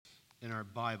in our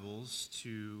Bibles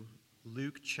to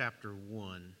Luke chapter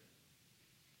 1.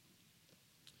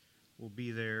 We'll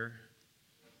be there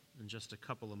in just a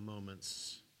couple of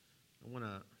moments. I want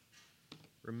to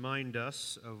remind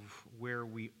us of where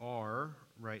we are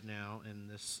right now in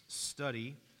this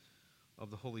study of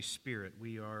the Holy Spirit.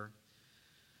 We are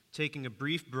taking a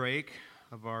brief break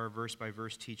of our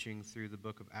verse-by-verse teaching through the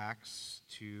book of Acts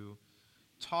to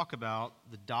talk about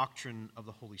the doctrine of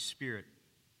the Holy Spirit.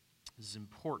 This is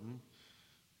important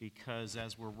because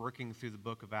as we're working through the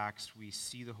book of Acts, we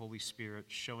see the Holy Spirit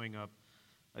showing up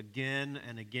again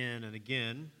and again and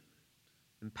again,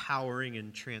 empowering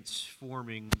and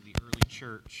transforming the early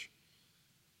church.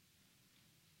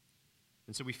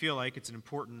 And so we feel like it's an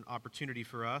important opportunity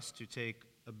for us to take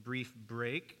a brief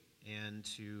break and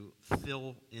to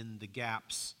fill in the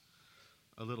gaps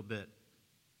a little bit.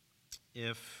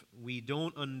 If we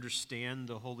don't understand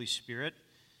the Holy Spirit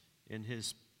in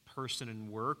His person and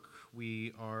work,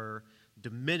 we are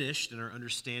diminished in our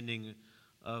understanding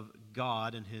of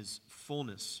God and His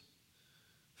fullness.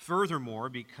 Furthermore,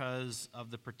 because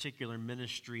of the particular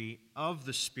ministry of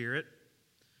the Spirit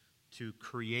to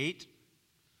create,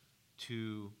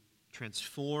 to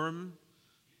transform,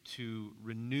 to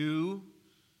renew,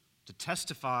 to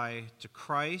testify to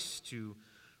Christ, to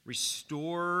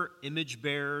restore image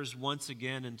bearers once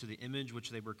again into the image which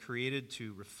they were created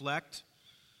to reflect,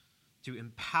 to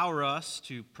empower us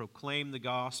to proclaim the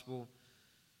gospel,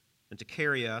 and to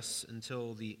carry us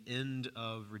until the end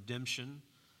of redemption,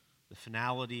 the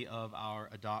finality of our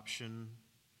adoption,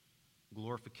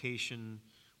 glorification.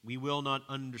 We will not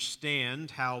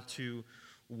understand how to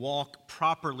walk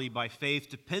properly by faith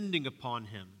depending upon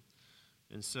Him.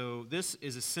 And so this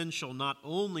is essential not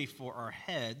only for our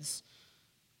heads,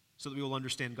 so that we will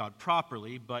understand God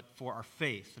properly, but for our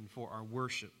faith and for our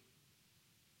worship.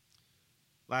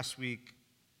 Last week,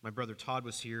 my brother Todd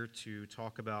was here to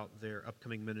talk about their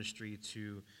upcoming ministry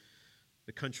to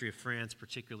the country of France,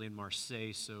 particularly in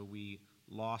Marseille, so we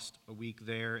lost a week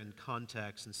there in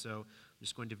context. And so I'm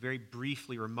just going to very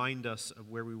briefly remind us of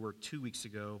where we were 2 weeks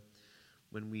ago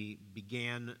when we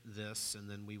began this, and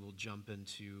then we will jump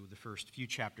into the first few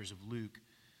chapters of Luke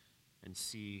and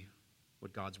see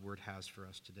what God's Word has for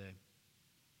us today.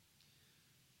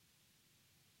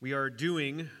 We are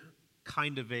doing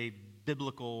kind of a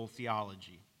biblical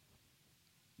theology.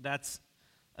 That's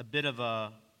a bit of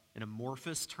an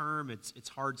amorphous term. It's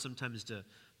hard sometimes to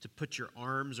put your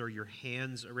arms or your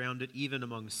hands around it, even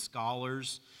among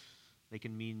scholars. They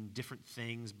can mean different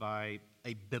things by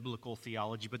a biblical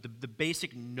theology, but the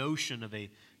basic notion of a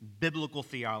biblical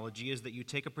theology is that you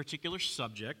take a particular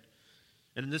subject,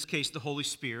 and in this case the Holy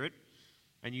Spirit,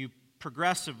 and you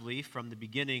progressively, from the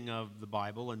beginning of the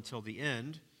Bible until the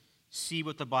end, see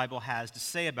what the Bible has to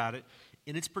say about it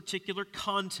in its particular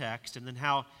context, and then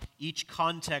how each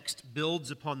context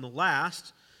builds upon the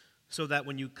last, so that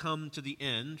when you come to the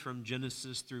end, from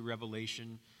Genesis through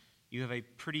Revelation, you have a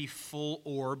pretty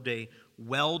full-orbed, a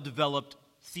well-developed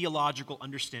theological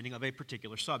understanding of a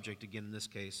particular subject, again, in this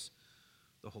case,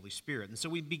 the Holy Spirit. And so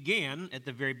we began at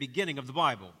the very beginning of the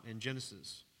Bible, in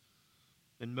Genesis.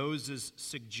 And Moses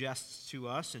suggests to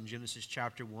us in Genesis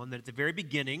chapter 1 that at the very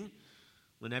beginning,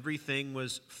 when everything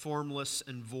was formless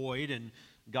and void and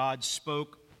God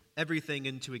spoke everything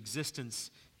into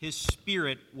existence, His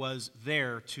Spirit was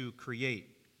there to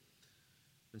create.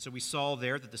 And so we saw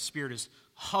there that the Spirit is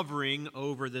hovering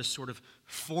over this sort of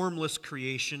formless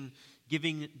creation,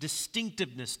 giving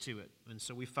distinctiveness to it. And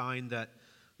so we find that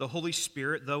the Holy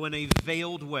Spirit, though in a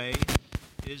veiled way,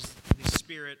 is the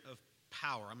Spirit of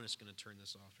power. I'm just going to turn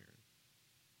this off here.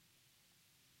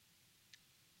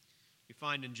 We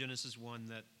find in Genesis 1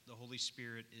 that the Holy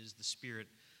Spirit is the Spirit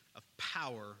of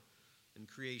power and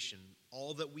creation.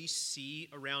 All that we see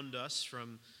around us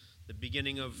from the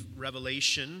beginning of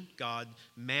Revelation, God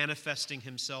manifesting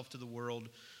Himself to the world,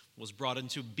 was brought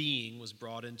into being, was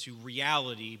brought into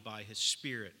reality by His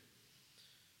Spirit.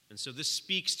 And so this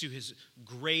speaks to His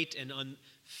great and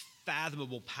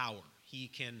unfathomable power. He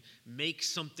can make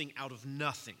something out of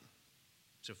nothing.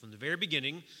 So from the very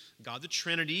beginning, God the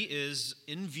Trinity is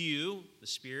in view, the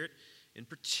Spirit in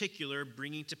particular,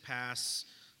 bringing to pass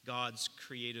God's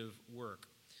creative work.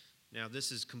 Now,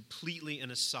 this is completely an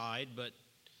aside, but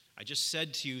I just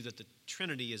said to you that the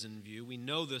Trinity is in view. We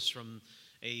know this from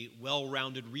a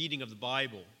well-rounded reading of the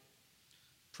Bible.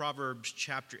 Proverbs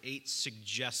chapter 8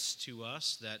 suggests to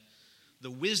us that the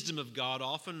wisdom of God,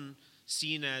 often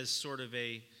seen as sort of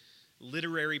a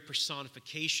literary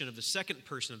personification of the second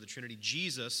person of the Trinity,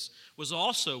 Jesus, was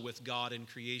also with God in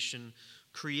creation,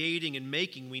 creating and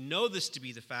making. We know this to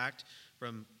be the fact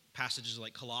from passages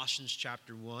like Colossians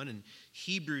chapter 1 and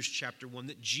Hebrews chapter 1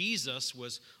 that Jesus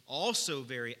was also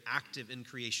very active in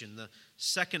creation, the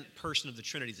second person of the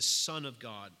Trinity, the Son of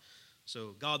God.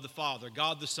 So God the Father,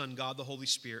 God the Son, God the Holy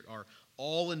Spirit are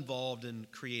all involved in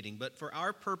creating. But for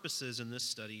our purposes in this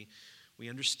study, we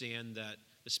understand that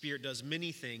the Spirit does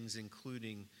many things,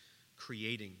 including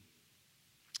creating.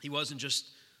 He wasn't just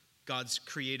God's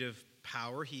creative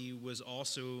power. He was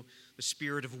also the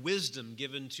spirit of wisdom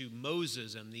given to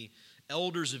Moses and the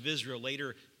elders of Israel,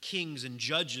 later kings and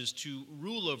judges, to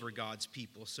rule over God's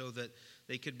people so that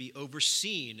they could be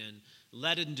overseen and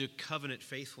led into covenant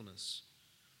faithfulness.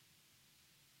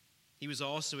 He was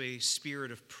also a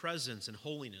spirit of presence and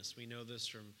holiness. We know this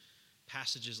from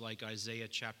passages like Isaiah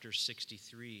chapter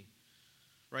 63.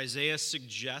 Where Isaiah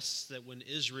suggests that when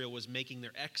Israel was making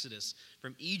their exodus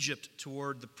from Egypt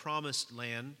toward the promised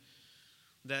land,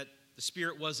 that the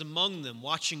Spirit was among them,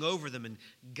 watching over them and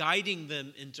guiding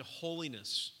them into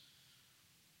holiness.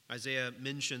 Isaiah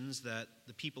mentions that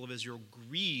the people of Israel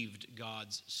grieved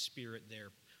God's Spirit there,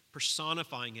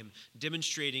 personifying him,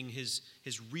 demonstrating his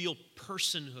real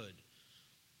personhood.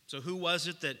 So who was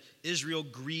it that Israel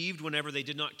grieved whenever they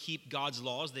did not keep God's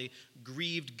laws? They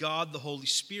grieved God, the Holy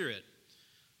Spirit,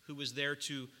 who was there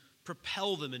to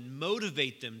propel them and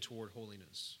motivate them toward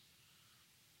holiness.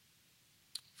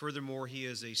 Furthermore, he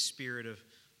is a spirit of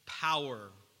power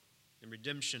and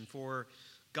redemption. For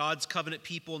God's covenant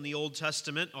people in the Old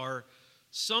Testament are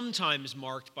sometimes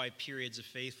marked by periods of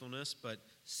faithfulness, but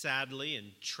sadly and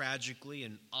tragically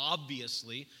and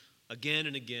obviously, again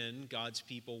and again, God's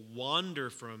people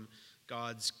wander from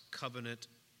God's covenant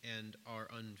and are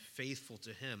unfaithful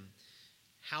to him.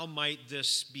 How might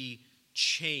this be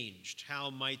changed?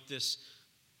 How might this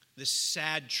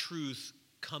sad truth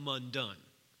come undone?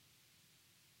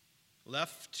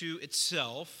 Left to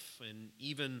itself, and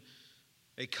even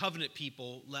a covenant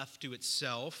people left to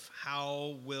itself,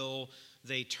 how will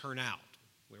they turn out?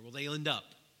 Where will they end up?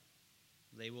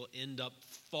 They will end up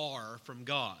far from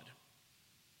God.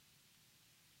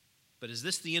 But is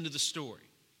this the end of the story?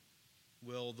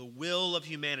 Will the will of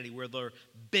humanity, where their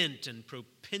bent and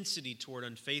propensity toward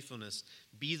unfaithfulness,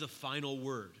 be the final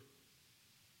word?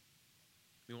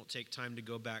 We won't take time to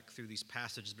go back through these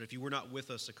passages, but if you were not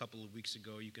with us a couple of weeks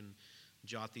ago, you can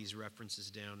jot these references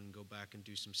down and go back and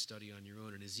do some study on your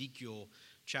own. In Ezekiel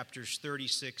chapters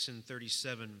 36 and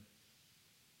 37,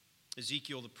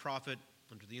 Ezekiel the prophet,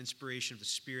 under the inspiration of the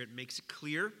Spirit, makes it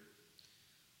clear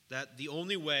that the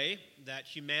only way that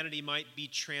humanity might be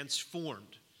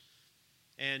transformed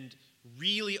and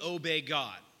really obey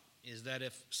God is that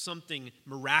if something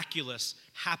miraculous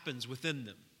happens within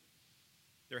them.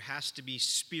 There has to be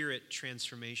spirit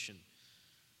transformation.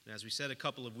 And as we said a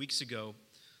couple of weeks ago,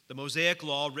 the Mosaic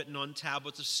law written on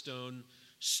tablets of stone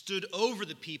stood over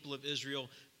the people of Israel,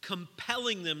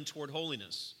 compelling them toward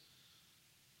holiness.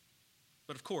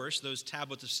 But of course, those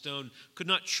tablets of stone could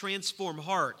not transform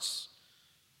hearts,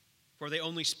 for they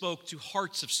only spoke to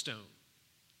hearts of stone.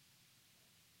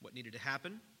 What needed to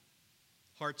happen?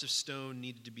 Hearts of stone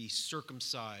needed to be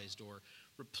circumcised or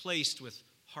replaced with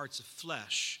hearts of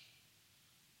flesh.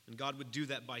 And God would do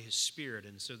that by his Spirit.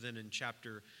 And so then in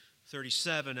chapter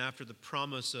 37, after the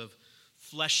promise of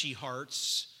fleshy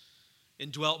hearts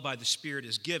indwelt by the Spirit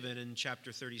is given, in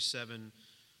chapter 37,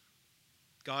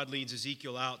 God leads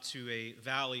Ezekiel out to a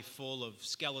valley full of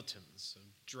skeletons, of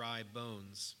dry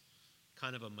bones,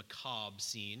 kind of a macabre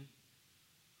scene.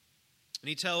 And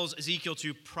he tells Ezekiel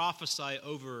to prophesy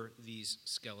over these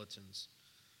skeletons.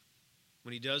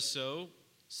 When he does so,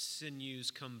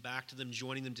 sinews come back to them,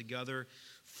 joining them together.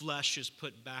 Flesh is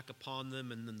put back upon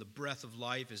them, and then the breath of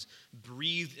life is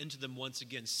breathed into them once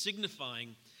again,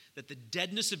 signifying that the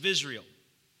deadness of Israel,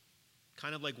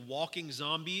 kind of like walking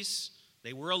zombies,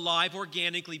 they were alive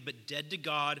organically, but dead to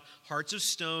God, hearts of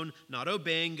stone, not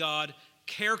obeying God,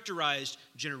 characterized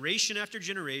generation after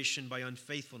generation by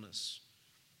unfaithfulness.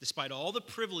 Despite all the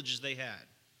privileges they had,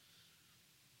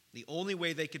 the only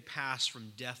way they could pass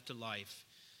from death to life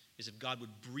is if God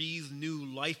would breathe new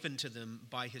life into them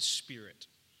by his Spirit.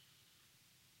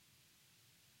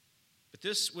 But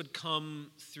this would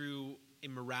come through a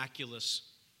miraculous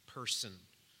person.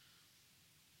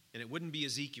 And it wouldn't be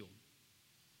Ezekiel.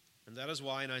 And that is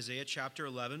why in Isaiah chapter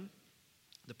 11,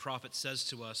 the prophet says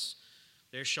to us,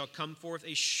 "There shall come forth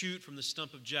a shoot from the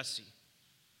stump of Jesse."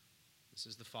 This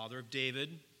is the father of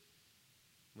David.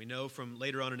 We know from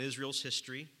later on in Israel's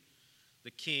history,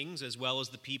 the kings as well as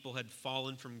the people had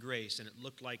fallen from grace, and it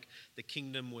looked like the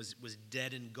kingdom was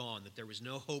dead and gone, that there was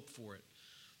no hope for it.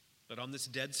 But on this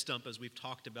dead stump, as we've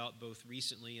talked about both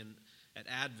recently and at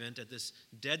Advent, at this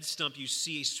dead stump you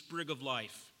see a sprig of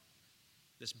life.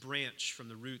 this branch from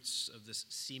the roots of this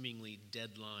seemingly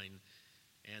dead line,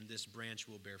 and this branch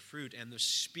will bear fruit. And the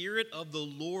Spirit of the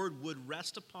Lord would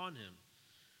rest upon him.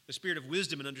 The Spirit of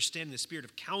wisdom and understanding, the Spirit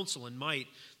of counsel and might,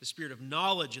 the Spirit of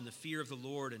knowledge and the fear of the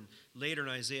Lord. And later in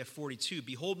Isaiah 42,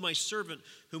 behold my servant,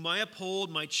 whom I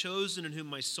uphold, my chosen, in whom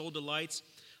my soul delights.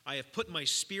 I have put my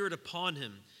Spirit upon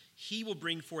him. He will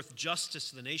bring forth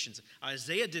justice to the nations.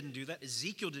 Isaiah didn't do that.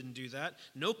 Ezekiel didn't do that.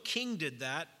 No king did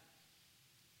that.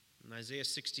 In Isaiah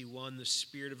 61, the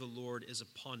Spirit of the Lord is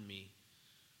upon me,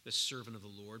 the servant of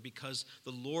the Lord, because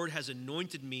the Lord has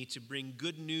anointed me to bring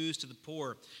good news to the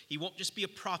poor. He won't just be a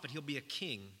prophet, he'll be a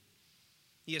king.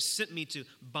 He has sent me to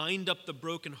bind up the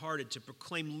brokenhearted, to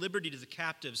proclaim liberty to the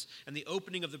captives, and the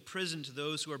opening of the prison to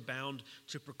those who are bound,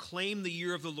 to proclaim the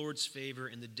year of the Lord's favor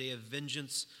and the day of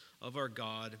vengeance of our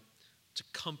God, to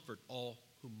comfort all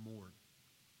who mourn.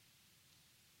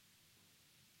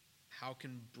 How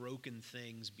can broken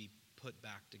things be put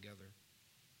back together?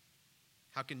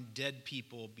 How can dead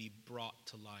people be brought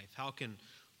to life? How can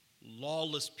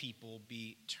lawless people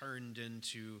be turned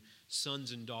into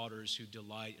sons and daughters who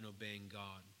delight in obeying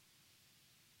God?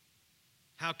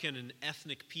 How can an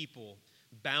ethnic people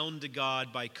bound to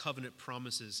God by covenant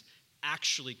promises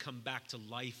actually come back to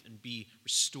life and be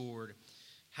restored?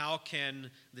 How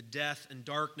can the death and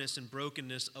darkness and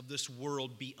brokenness of this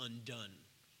world be undone?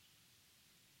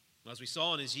 As we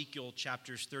saw in Ezekiel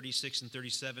chapters 36 and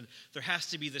 37, there has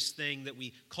to be this thing that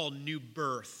we call new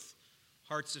birth.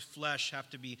 Hearts of flesh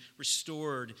have to be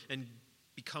restored and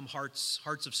become hearts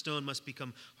of stone must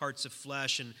become hearts of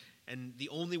flesh. And the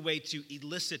only way to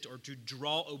elicit or to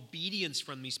draw obedience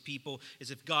from these people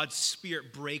is if God's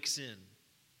Spirit breaks in.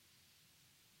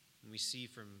 And we see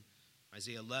from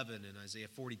Isaiah 11 and Isaiah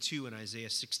 42 and Isaiah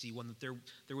 61 that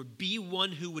there would be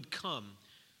one who would come,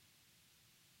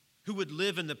 who would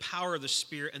live in the power of the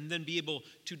Spirit and then be able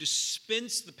to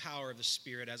dispense the power of the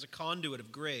Spirit as a conduit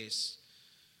of grace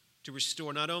to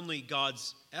restore not only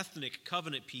God's ethnic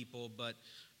covenant people, but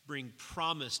bring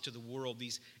promise to the world,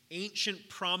 these ancient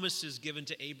promises given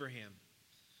to Abraham.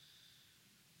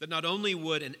 That not only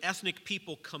would an ethnic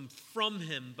people come from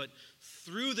him, but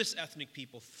through this ethnic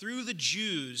people, through the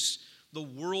Jews, the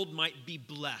world might be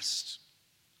blessed.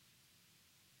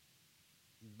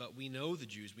 But we know the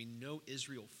Jews, we know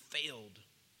Israel failed.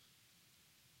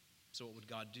 So what would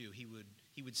God do? He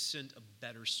would send a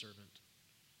better servant.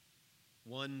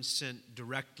 One sent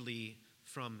directly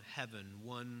from heaven,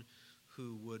 one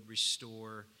who would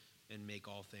restore and make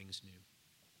all things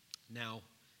new. Now,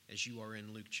 as you are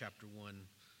in Luke chapter 1,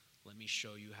 let me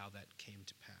show you how that came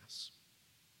to pass.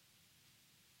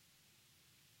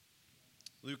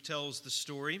 Luke tells the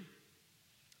story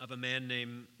of a man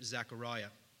named Zechariah,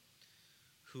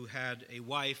 who had a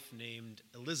wife named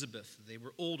Elizabeth. They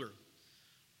were older.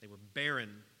 They were barren.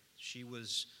 She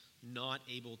was not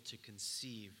able to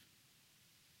conceive.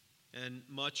 And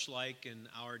much like in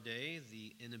our day,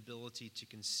 the inability to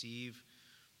conceive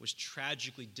was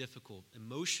tragically difficult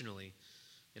emotionally,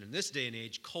 and in this day and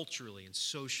age, culturally and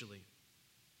socially.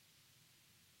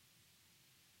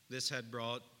 This had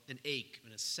brought an ache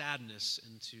and a sadness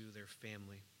into their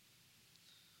family.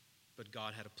 But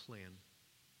God had a plan.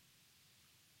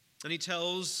 And he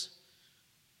tells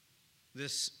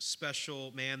this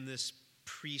special man, this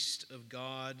priest of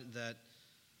God, that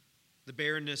the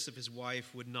barrenness of his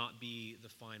wife would not be the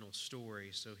final story.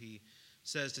 So he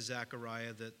says to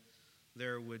Zechariah that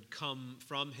there would come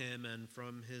from him and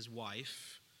from his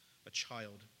wife a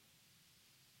child.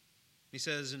 He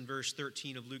says in verse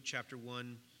 13 of Luke chapter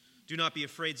 1, "Do not be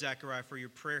afraid, Zechariah, for your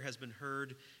prayer has been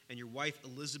heard, and your wife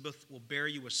Elizabeth will bear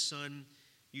you a son.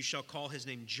 You shall call his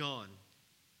name John.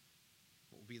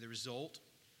 What will be the result?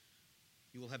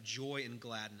 You will have joy and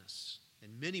gladness,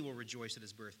 and many will rejoice at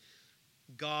his birth.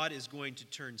 God is going to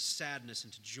turn sadness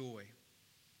into joy."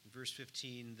 In verse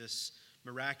 15, this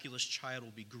miraculous child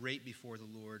will be great before the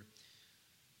Lord.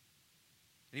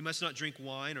 And he must not drink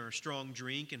wine or strong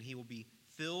drink, and he will be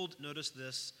filled, notice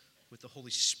this, with the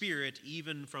Holy Spirit,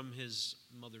 even from his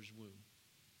mother's womb.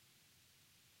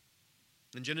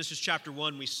 In Genesis chapter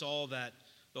 1, we saw that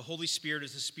the Holy Spirit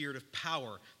is the spirit of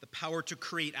power, the power to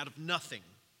create out of nothing.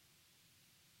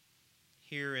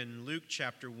 Here in Luke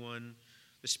chapter 1,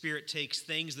 the Spirit takes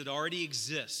things that already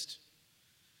exist,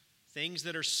 things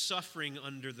that are suffering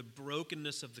under the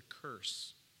brokenness of the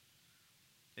curse,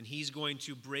 and he's going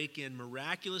to break in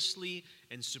miraculously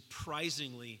and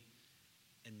surprisingly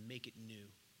and make it new.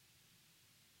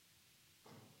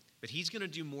 But he's going to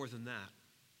do more than that.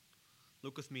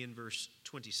 Look with me in verse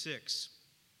 26.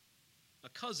 A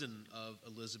cousin of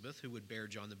Elizabeth, who would bear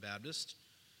John the Baptist,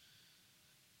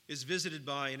 is visited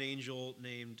by an angel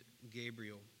named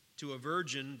Gabriel to a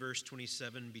virgin, verse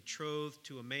 27, betrothed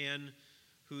to a man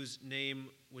whose name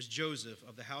was Joseph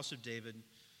of the house of David,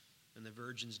 and the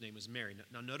virgin's name was Mary.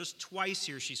 Now notice twice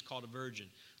here she's called a virgin.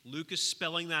 Luke is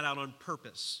spelling that out on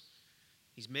purpose.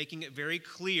 He's making it very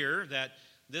clear that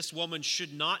this woman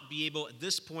should not be able at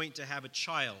this point to have a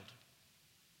child.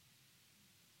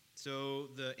 So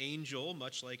the angel,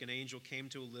 much like an angel came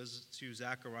to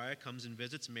Zechariah, comes and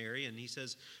visits Mary, and he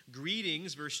says,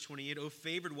 "Greetings," verse 28, "O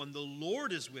favored one, the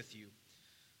Lord is with you."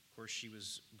 Of course, she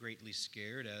was greatly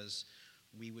scared, as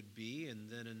we would be. And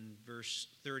then in verse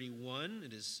 31,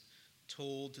 it is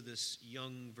told to this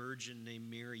young virgin named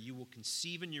Mary, "You will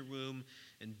conceive in your womb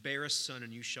and bear a son,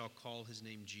 and you shall call his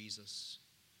name Jesus."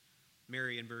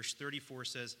 Mary in verse 34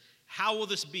 says, "How will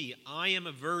this be? I am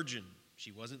a virgin."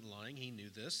 She wasn't lying. He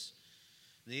knew this.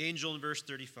 And the angel in verse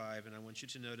 35, and I want you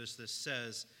to notice this,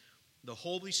 says, "The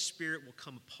Holy Spirit will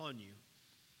come upon you,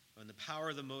 and the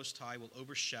power of the Most High will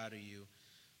overshadow you.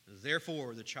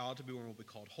 Therefore, the child to be born will be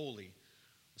called Holy,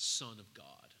 the Son of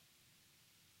God."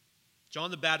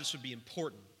 John the Baptist would be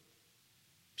important.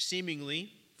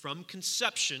 Seemingly, from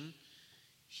conception,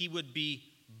 he would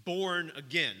be born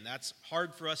again. That's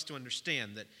hard for us to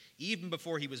understand, that even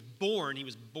before he was born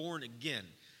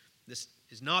again. This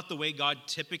is not the way God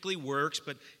typically works,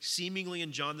 but seemingly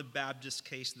in John the Baptist's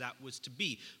case, that was to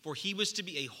be. For he was to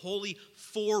be a holy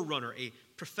forerunner, a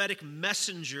prophetic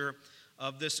messenger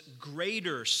of this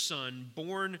greater son,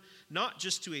 born not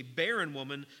just to a barren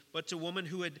woman, but to a woman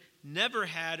who had never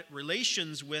had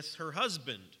relations with her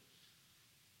husband.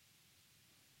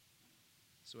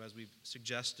 So as we've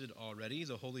suggested already,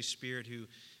 the Holy Spirit, who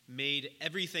made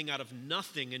everything out of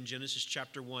nothing in Genesis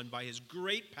chapter 1 by his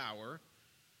great power,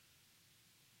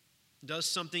 does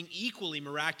something equally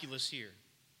miraculous here.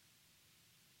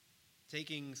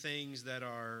 Taking things that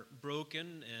are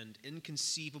broken and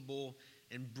inconceivable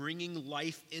and bringing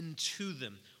life into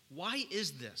them. Why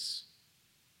is this?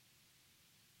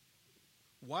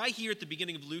 Why here at the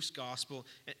beginning of Luke's gospel?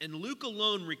 And Luke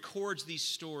alone records these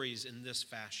stories in this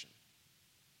fashion.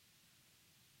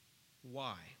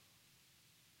 Why?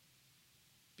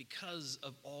 Because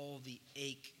of all the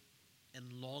ache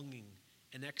and longing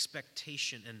and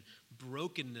expectation and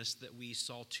brokenness that we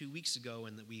saw 2 weeks ago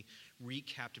and that we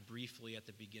recapped briefly at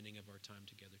the beginning of our time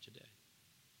together today.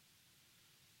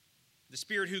 The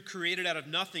Spirit who created out of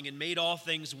nothing and made all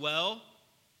things well,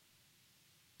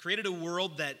 created a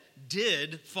world that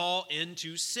did fall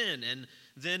into sin and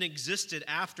then existed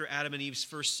after Adam and Eve's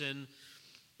first sin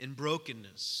in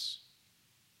brokenness.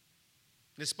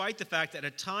 Despite the fact that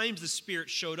at times the Spirit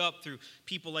showed up through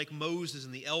people like Moses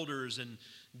and the elders and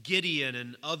Gideon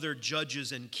and other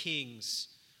judges and kings,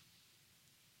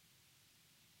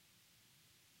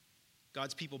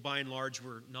 God's people by and large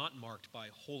were not marked by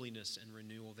holiness and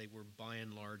renewal. They were by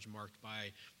and large marked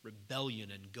by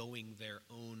rebellion and going their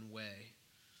own way,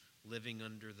 living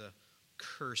under the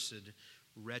cursed,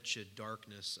 wretched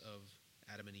darkness of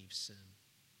Adam and Eve's sin.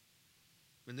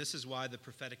 And this is why the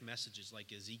prophetic messages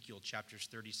like Ezekiel chapters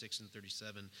 36 and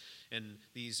 37 and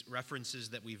these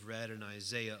references that we've read in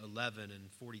Isaiah 11 and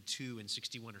 42 and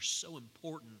 61 are so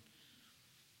important.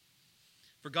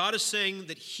 For God is saying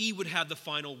that he would have the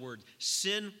final word.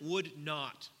 Sin would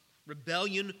not.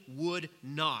 Rebellion would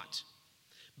not.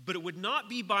 But it would not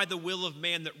be by the will of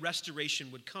man that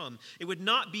restoration would come. It would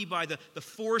not be by the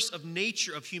force of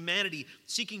nature, of humanity,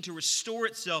 seeking to restore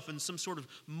itself in some sort of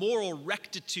moral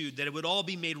rectitude that it would all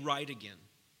be made right again.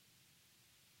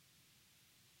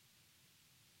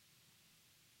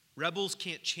 Rebels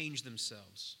can't change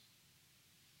themselves.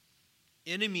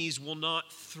 Enemies will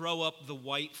not throw up the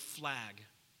white flag.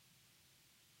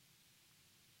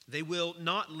 They will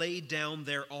not lay down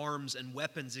their arms and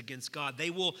weapons against God. They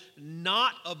will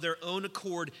not of their own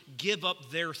accord give up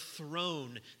their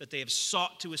throne that they have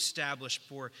sought to establish,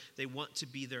 for they want to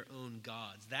be their own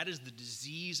gods. That is the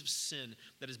disease of sin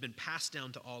that has been passed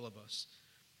down to all of us.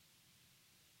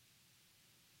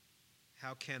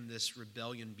 How can this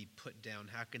rebellion be put down?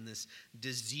 How can this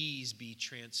disease be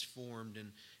transformed?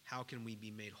 And how can we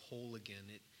be made whole again?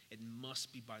 It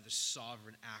must be by the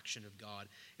sovereign action of God.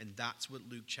 And that's what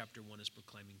Luke chapter 1 is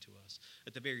proclaiming to us.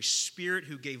 That the very Spirit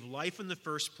who gave life in the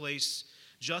first place,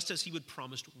 just as he would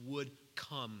promised, would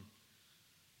come.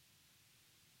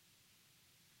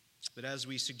 But as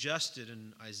we suggested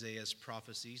in Isaiah's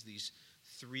prophecies, these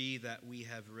three that we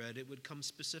have read, it would come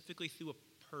specifically through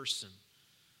a person.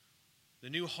 The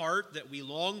new heart that we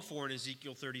long for in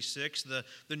Ezekiel 36,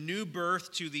 the new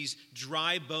birth to these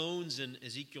dry bones in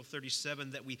Ezekiel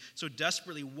 37 that we so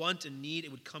desperately want and need,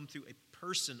 it would come through a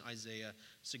person, Isaiah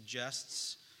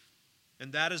suggests.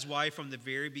 And that is why from the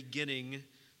very beginning,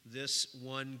 this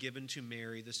one given to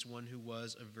Mary, this one who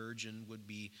was a virgin, would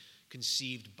be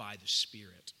conceived by the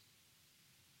Spirit.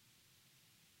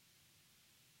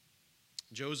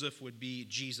 Joseph would be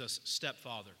Jesus'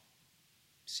 stepfather,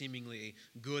 seemingly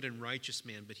a good and righteous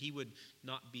man, but he would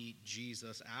not be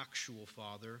Jesus' actual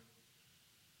father.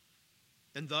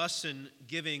 And thus, in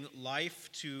giving life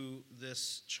to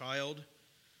this child,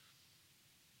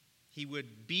 he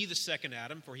would be the second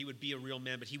Adam, for he would be a real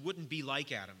man, but he wouldn't be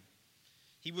like Adam.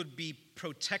 He would be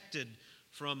protected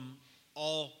from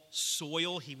all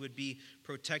soil. He would be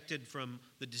protected from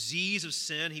the disease of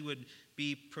sin. He would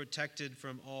be protected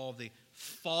from all the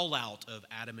fallout of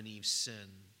Adam and Eve's sin.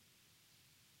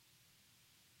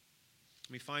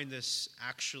 We find this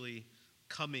actually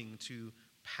coming to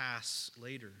pass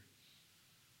later.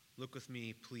 Look with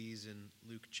me, please, in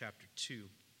Luke chapter 2.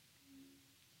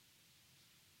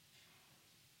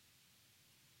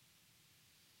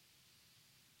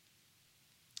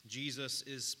 Jesus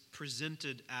is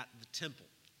presented at the temple.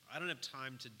 I don't have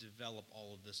time to develop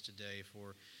all of this today,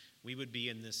 for we would be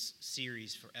in this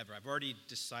series forever. I've already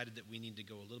decided that we need to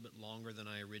go a little bit longer than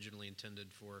I originally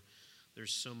intended, for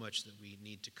there's so much that we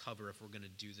need to cover if we're going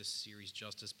to do this series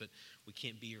justice, but we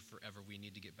can't be here forever. We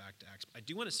need to get back to Acts. I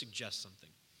do want to suggest something.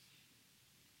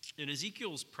 In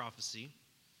Ezekiel's prophecy,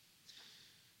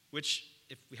 which,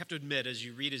 if we have to admit, as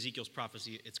you read Ezekiel's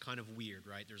prophecy, it's kind of weird,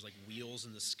 right? There's like wheels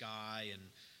in the sky and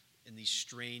these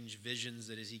strange visions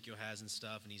that Ezekiel has and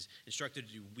stuff, and he's instructed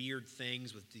to do weird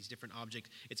things with these different objects.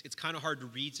 It's kind of hard to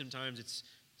read sometimes. It's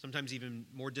sometimes even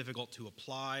more difficult to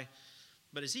apply.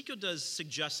 But Ezekiel does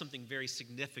suggest something very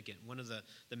significant. One of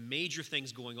the major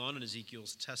things going on in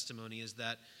Ezekiel's testimony is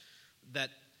that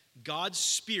God's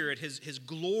Spirit, his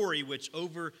glory, which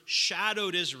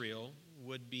overshadowed Israel,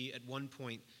 would be at one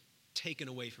point taken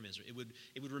away from Israel.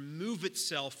 It would remove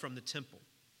itself from the temple.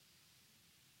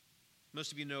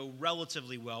 Most of you know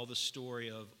relatively well the story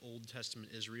of Old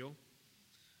Testament Israel.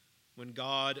 When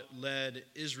God led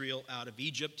Israel out of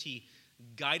Egypt, he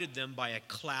guided them by a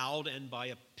cloud and by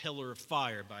a pillar of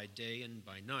fire, by day and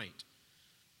by night.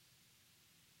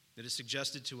 It is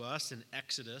suggested to us in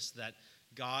Exodus that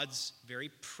God's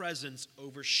very presence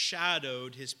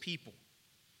overshadowed his people.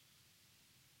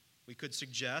 We could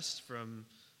suggest from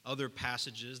other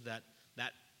passages that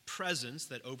presence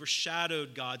that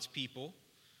overshadowed God's people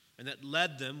and that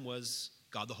led them was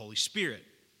God the Holy Spirit.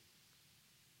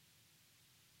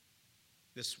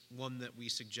 This one that we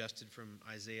suggested from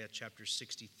Isaiah chapter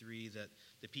 63, that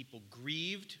the people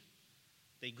grieved.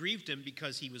 They grieved him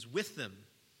because he was with them.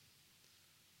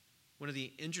 One of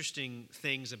the interesting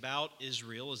things about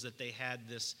Israel is that they had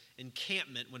this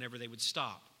encampment whenever they would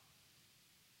stop.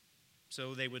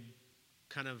 So they would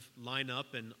kind of line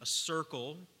up in a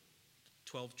circle,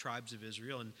 12 tribes of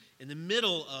Israel, and in the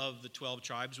middle of the 12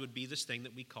 tribes would be this thing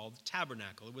that we called the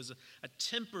tabernacle. It was a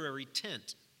temporary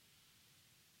tent.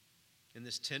 In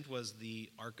this tent was the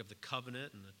Ark of the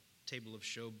Covenant and the table of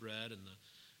showbread and the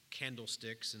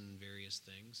candlesticks and various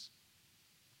things.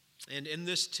 And in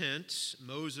this tent,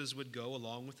 Moses would go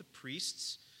along with the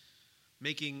priests,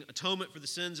 making atonement for the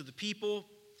sins of the people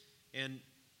and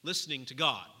listening to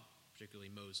God,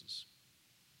 particularly Moses.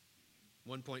 At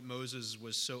one point, Moses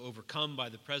was so overcome by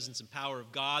the presence and power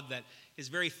of God that his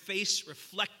very face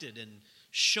reflected and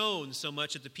shone so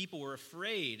much that the people were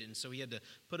afraid, and so he had to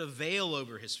put a veil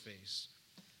over his face.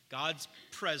 God's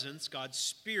presence, God's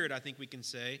Spirit, I think we can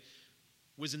say,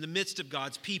 was in the midst of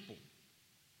God's people.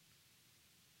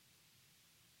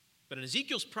 But in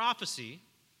Ezekiel's prophecy,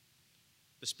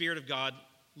 the Spirit of God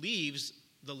leaves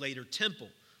the later temple,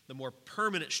 the more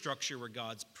permanent structure where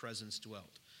God's presence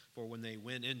dwelt. For when they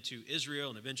went into Israel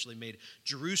and eventually made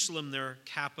Jerusalem their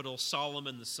capital,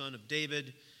 Solomon, the son of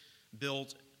David,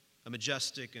 built a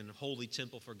majestic and holy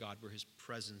temple for God where his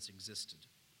presence existed.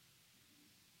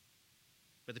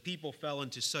 But the people fell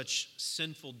into such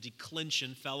sinful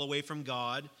declension, fell away from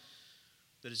God,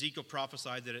 that Ezekiel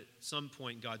prophesied that at some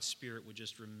point God's Spirit would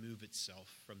just remove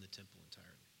itself from the temple entirely.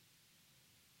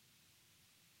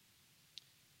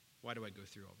 Why do I go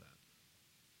through all that?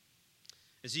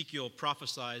 Ezekiel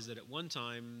prophesies that at one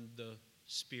time the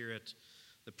Spirit,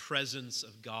 the presence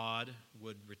of God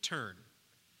would return.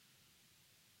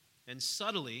 And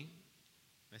subtly,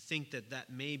 I think that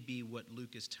may be what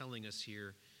Luke is telling us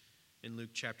here in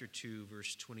Luke chapter 2,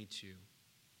 verse 22.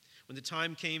 When the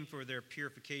time came for their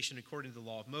purification according to the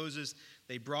law of Moses,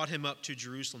 they brought him up to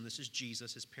Jerusalem. This is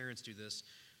Jesus, his parents do this,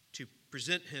 to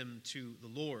present him to the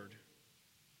Lord.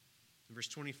 In verse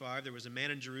 25, there was a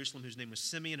man in Jerusalem whose name was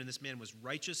Simeon, and this man was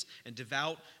righteous and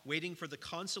devout, waiting for the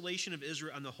consolation of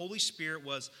Israel, and the Holy Spirit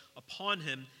was upon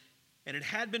him, And it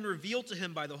had been revealed to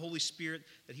him by the Holy Spirit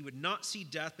that he would not see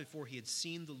death before he had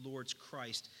seen the Lord's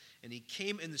Christ. And he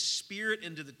came in the Spirit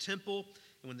into the temple.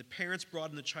 And when the parents brought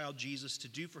in the child Jesus to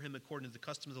do for him according to the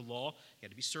custom of the law, he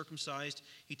had to be circumcised,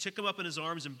 he took him up in his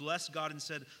arms and blessed God and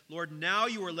said, Lord, now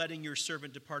you are letting your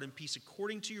servant depart in peace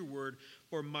according to your word.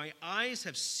 For my eyes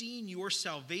have seen your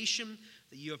salvation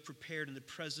that you have prepared in the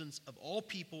presence of all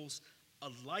peoples, a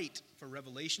light for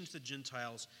revelation to the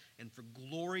Gentiles and for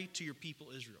glory to your people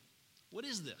Israel. What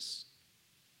is this?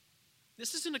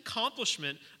 This is an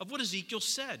accomplishment of what Ezekiel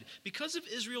said. Because of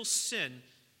Israel's sin,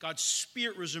 God's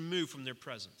Spirit was removed from their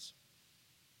presence.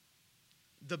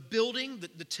 The building,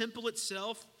 the temple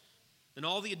itself, and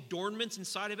all the adornments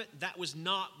inside of it, that was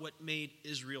not what made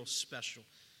Israel special.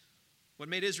 What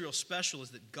made Israel special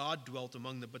is that God dwelt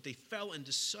among them, but they fell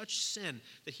into such sin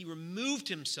that he removed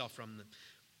himself from them.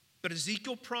 But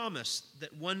Ezekiel promised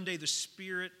that one day the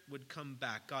Spirit would come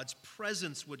back. God's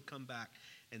presence would come back.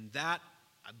 And that,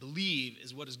 I believe,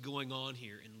 is what is going on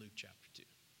here in Luke chapter 2.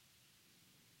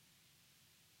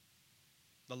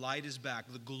 The light is back.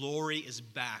 The glory is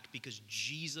back because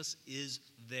Jesus is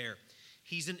there.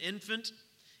 He's an infant.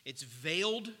 It's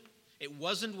veiled. It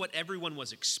wasn't what everyone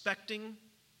was expecting.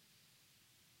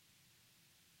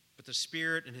 But the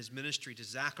Spirit and his ministry to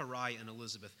Zachariah and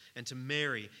Elizabeth and to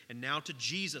Mary and now to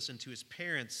Jesus and to his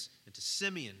parents and to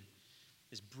Simeon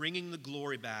is bringing the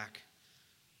glory back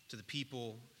to the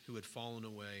people who had fallen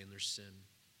away in their sin.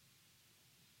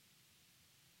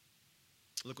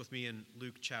 Look with me in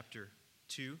Luke chapter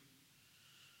 2,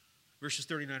 verses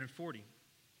 39 and 40.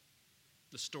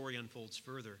 The story unfolds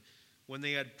further. When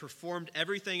they had performed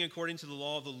everything according to the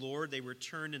law of the Lord, they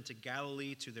returned into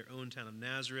Galilee to their own town of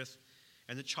Nazareth.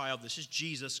 And the child, this is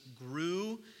Jesus,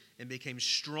 grew and became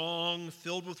strong,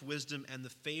 filled with wisdom, and the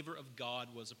favor of God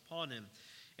was upon him.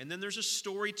 And then there's a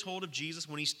story told of Jesus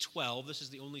when he's 12. This is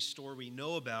the only story we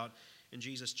know about in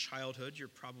Jesus' childhood. You're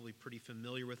probably pretty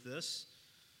familiar with this.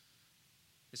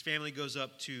 His family goes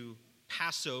up to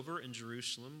Passover in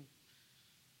Jerusalem.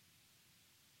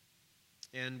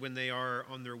 And when they are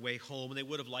on their way home, and they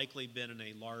would have likely been in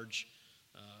a large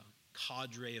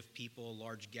cadre of people, a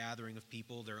large gathering of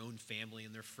people, their own family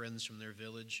and their friends from their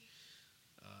village.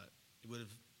 It would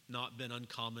have not been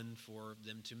uncommon for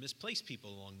them to misplace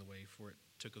people along the way, for it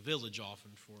took a village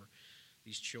often for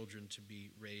these children to be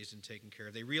raised and taken care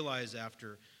of. They realize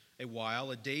after a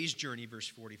while, a day's journey, verse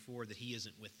 44, that he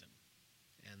isn't with them.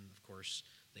 And of course,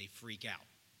 they freak out.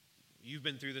 You've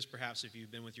been through this perhaps if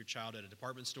you've been with your child at a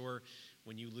department store.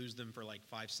 When you lose them for like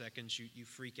 5 seconds, you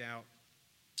freak out.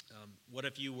 What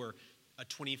if you were a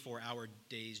 24-hour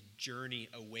day's journey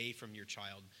away from your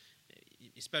child?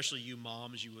 Especially you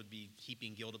moms, you would be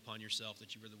heaping guilt upon yourself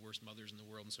that you were the worst mothers in the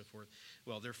world and so forth.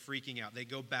 Well, they're freaking out. They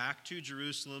go back to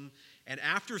Jerusalem, and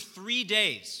after 3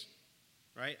 days,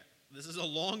 right? This is a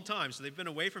long time, so they've been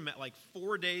away from it like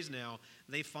 4 days now.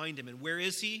 They find him, and where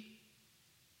is he?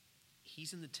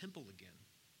 He's in the temple again.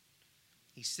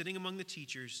 He's sitting among the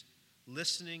teachers,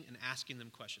 listening and asking them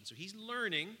questions. So he's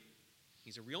learning.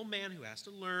 He's a real man who has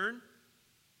to learn.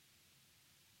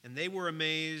 And they were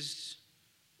amazed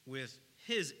with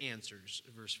his answers,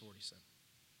 verse 47,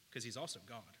 because he's also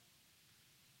God.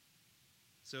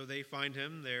 So they find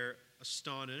him, they're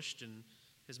astonished, and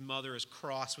his mother is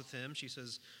cross with him. She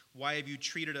says, "Why have you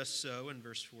treated us so?" in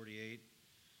verse 48.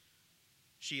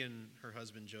 She and her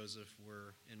husband Joseph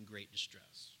were in great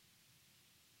distress.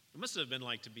 It must have been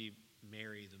like to be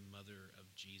Mary, the mother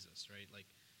of Jesus, right? Like,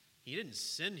 he didn't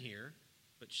sin here,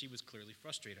 but she was clearly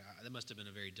frustrated. That must have been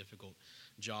a very difficult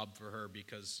job for her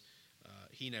because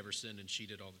he never sinned and she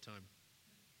did all the time.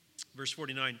 Verse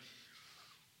 49,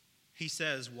 he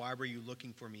says, "Why were you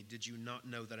looking for me? Did you not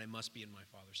know that I must be in my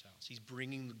Father's house?" He's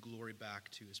bringing the glory back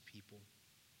to his people.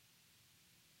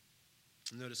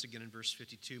 Notice again in verse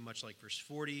 52, much like verse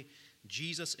 40,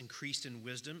 Jesus increased in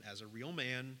wisdom as a real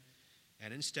man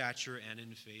and in stature and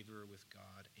in favor with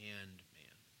God and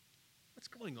man. What's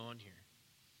going on here?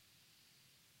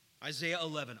 Isaiah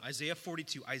 11, Isaiah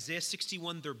 42, Isaiah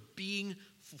 61, they're being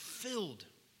fulfilled.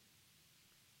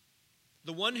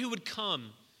 The one who would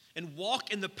come and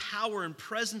walk in the power and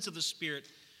presence of the Spirit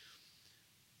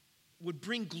would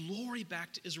bring glory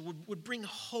back to Israel, would bring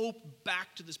hope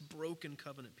back to this broken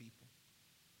covenant people.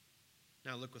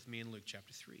 Now look with me in Luke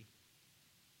chapter 3.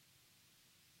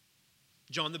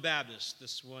 John the Baptist,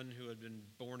 this one who had been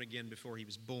born again before he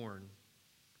was born,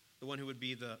 the one who would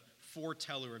be the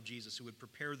foreteller of Jesus, who would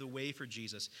prepare the way for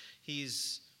Jesus.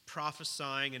 He's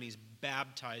prophesying and he's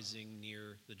baptizing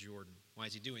near the Jordan. Why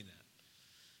is he doing that?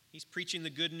 He's preaching the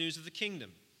good news of the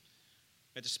kingdom.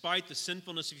 That despite the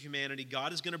sinfulness of humanity,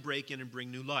 God is going to break in and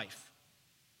bring new life.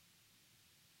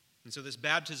 And so this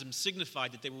baptism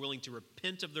signified that they were willing to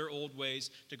repent of their old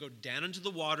ways, to go down into the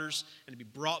waters, and to be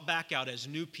brought back out as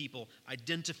new people,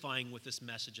 identifying with this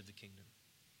message of the kingdom.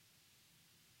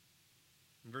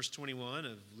 In verse 21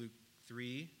 of Luke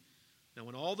 3, now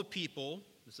when all the people,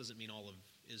 this doesn't mean all of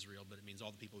Israel, but it means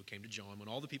all the people who came to John, when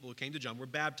all the people who came to John were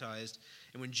baptized,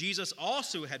 and when Jesus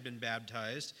also had been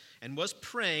baptized and was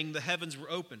praying, the heavens were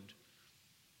opened.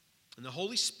 And the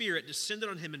Holy Spirit descended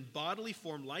on him in bodily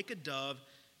form like a dove,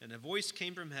 and a voice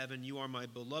came from heaven, "You are my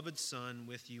beloved Son,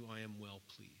 with you I am well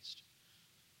pleased."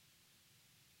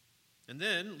 And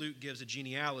then Luke gives a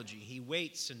genealogy. He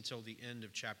waits until the end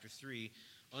of chapter 3,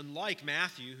 unlike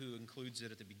Matthew, who includes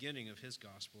it at the beginning of his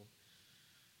gospel,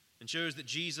 and shows that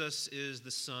Jesus is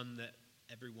the Son that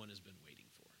everyone has been waiting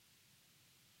for.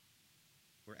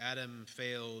 Where Adam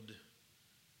failed,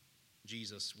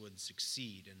 Jesus would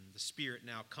succeed, and the Spirit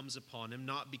now comes upon him,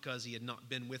 not because he had not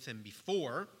been with him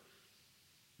before,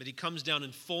 but he comes down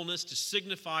in fullness to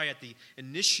signify at the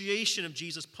initiation of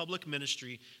Jesus' public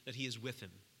ministry that he is with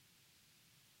him.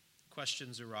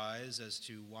 Questions arise as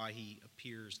to why he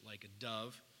appears like a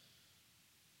dove.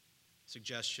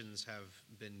 Suggestions have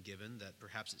been given that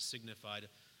perhaps it signified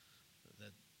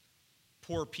that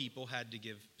poor people had to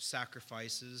give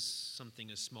sacrifices,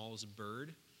 something as small as a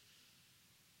bird.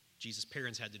 Jesus'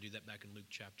 parents had to do that back in Luke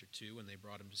chapter 2 when they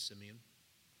brought him to Simeon.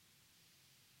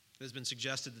 It has been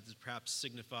suggested that this perhaps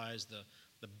signifies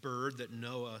the bird that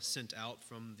Noah sent out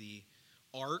from the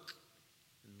ark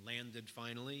and landed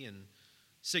finally, and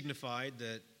signified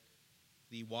that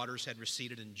the waters had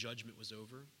receded and judgment was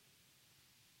over.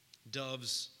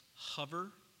 Doves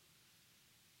hover,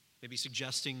 maybe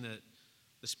suggesting that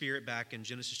the Spirit back in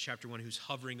Genesis chapter 1, who's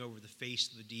hovering over the face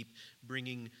of the deep,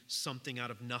 bringing something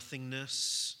out of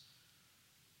nothingness,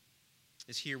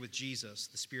 is here with Jesus,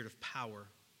 the Spirit of power.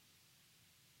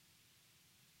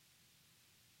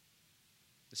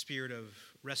 The Spirit of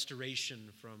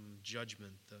restoration from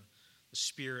judgment, the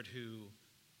Spirit who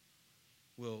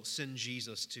will send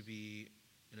Jesus to be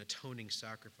an atoning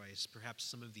sacrifice. Perhaps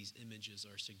some of these images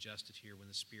are suggested here when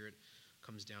the Spirit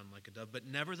comes down like a dove. But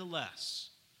nevertheless,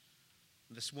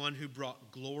 this one who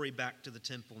brought glory back to the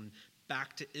temple and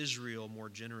back to Israel more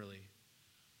generally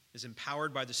is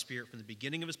empowered by the Spirit from the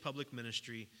beginning of his public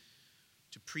ministry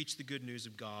to preach the good news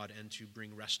of God and to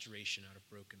bring restoration out of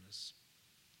brokenness.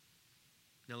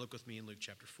 Now look with me in Luke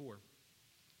chapter 4.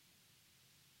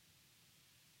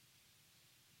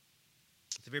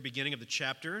 At the very beginning of the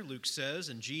chapter, Luke says,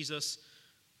 "And Jesus,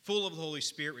 full of the Holy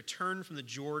Spirit, returned from the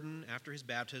Jordan after his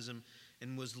baptism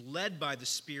and was led by the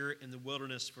Spirit in the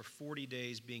wilderness for 40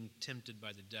 days, being tempted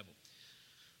by the devil."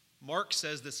 Mark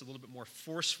says this a little bit more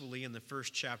forcefully in the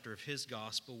first chapter of his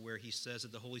gospel, where he says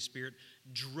that the Holy Spirit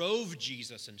drove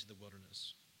Jesus into the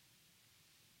wilderness.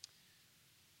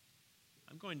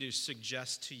 I'm going to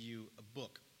suggest to you a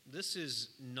book. This is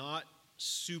not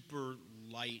super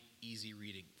light, easy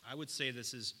reading. I would say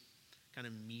this is kind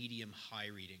of medium-high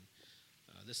reading.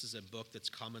 This is a book that's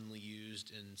commonly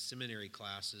used in seminary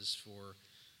classes for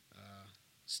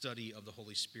study of the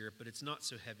Holy Spirit, but it's not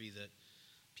so heavy that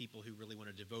people who really want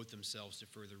to devote themselves to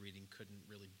further reading couldn't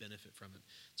really benefit from it.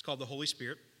 It's called The Holy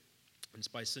Spirit, and it's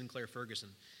by Sinclair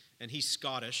Ferguson. And he's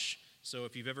Scottish, so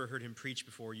if you've ever heard him preach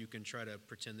before, you can try to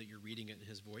pretend that you're reading it in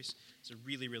his voice. It's a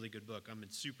really, really good book. I'm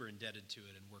super indebted to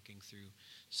it and working through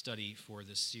study for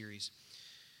this series.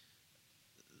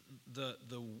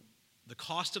 The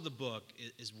cost of the book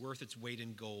is worth its weight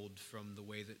in gold from the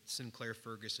way that Sinclair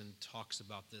Ferguson talks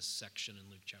about this section in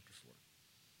Luke chapter 4.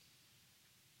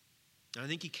 And I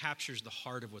think he captures the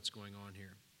heart of what's going on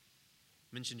here.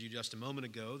 I mentioned to you just a moment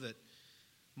ago that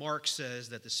Mark says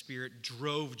that the Spirit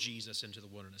drove Jesus into the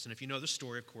wilderness. And if you know the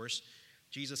story, of course,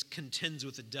 Jesus contends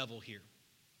with the devil here.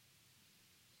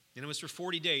 And it was for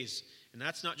 40 days. And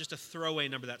that's not just a throwaway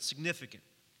number, that's significant.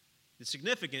 It's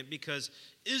significant because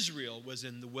Israel was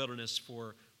in the wilderness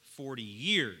for 40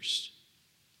 years.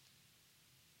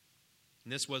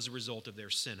 And this was a result of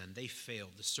their sin, and they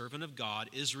failed. The servant of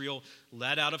God, Israel,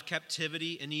 led out of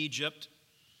captivity in Egypt,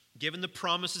 given the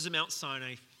promises of Mount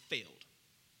Sinai, failed.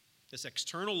 This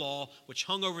external law, which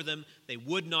hung over them, they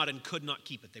would not and could not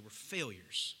keep it. They were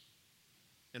failures.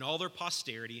 And all their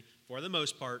posterity, for the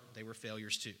most part, they were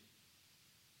failures too.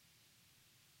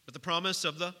 But the promise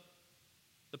of the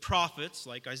prophets,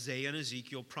 like Isaiah and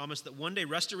Ezekiel, promised that one day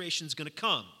restoration is going to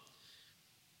come.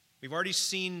 We've already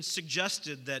seen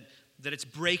suggested that it's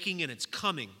breaking and it's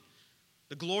coming.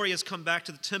 The glory has come back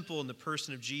to the temple in the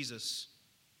person of Jesus.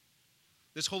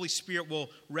 This Holy Spirit will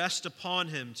rest upon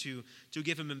him to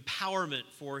give him empowerment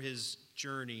for his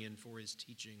journey and for his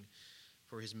teaching,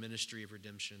 for his ministry of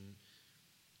redemption.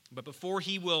 But before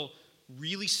he will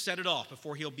really set it off,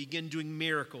 before he'll begin doing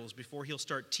miracles, before he'll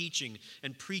start teaching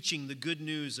and preaching the good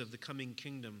news of the coming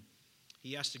kingdom,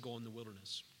 he has to go in the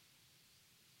wilderness.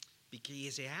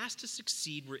 Because he has to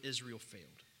succeed where Israel failed.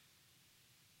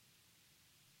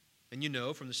 And you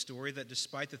know from the story that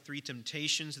despite the 3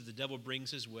 temptations that the devil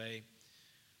brings his way,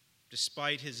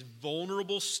 despite his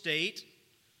vulnerable state,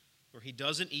 where he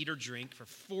doesn't eat or drink for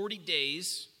 40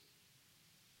 days,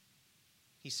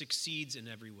 he succeeds in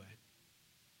every way.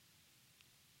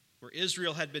 Where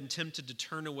Israel had been tempted to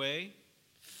turn away,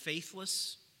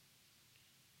 faithless,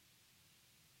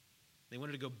 they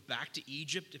wanted to go back to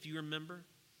Egypt, if you remember.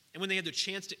 And when they had the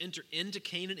chance to enter into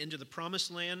Canaan, into the promised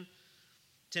land,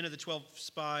 10 of the 12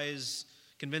 spies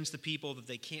convinced the people that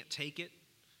they can't take it.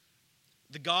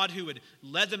 The God who had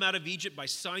led them out of Egypt by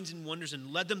signs and wonders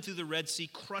and led them through the Red Sea,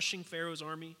 crushing Pharaoh's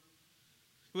army,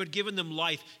 who had given them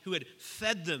life, who had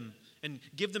fed them and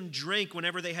give them drink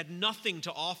whenever they had nothing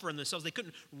to offer in themselves. They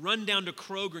couldn't run down to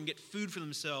Kroger and get food for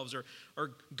themselves or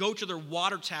go to their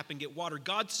water tap and get water.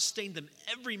 God sustained them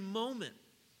every moment.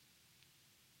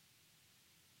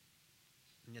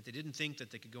 And yet they didn't think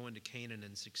that they could go into Canaan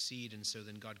and succeed, and so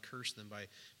then God cursed them by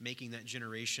making that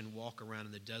generation walk around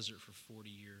in the desert for 40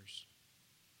 years.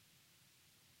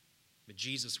 But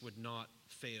Jesus would not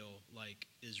fail like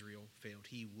Israel failed.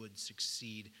 He would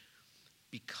succeed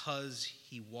because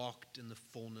he walked in the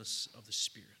fullness of the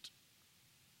Spirit.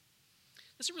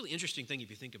 That's a really interesting thing if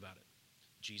you think about it.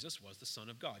 Jesus was the Son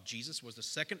of God. Jesus was the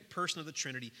second person of the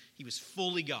Trinity. He was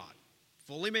fully God.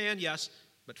 Fully man, yes,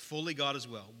 but fully God as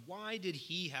well. Why did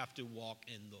he have to walk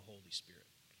in the Holy Spirit?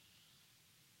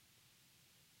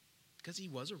 Because he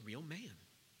was a real man.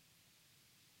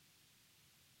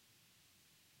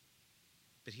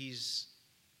 But he's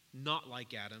not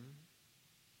like Adam,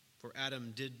 for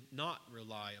Adam did not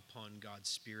rely upon God's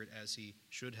Spirit as he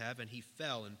should have, and he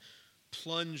fell and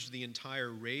plunged the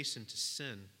entire race into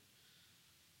sin.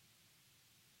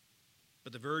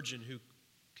 But the virgin who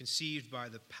conceived by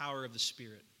the power of the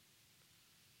Spirit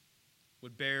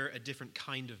would bear a different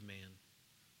kind of man,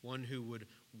 one who would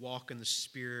walk in the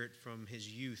Spirit from his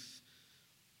youth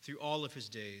through all of his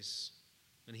days,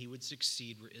 and he would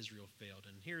succeed where Israel failed.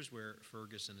 And here's where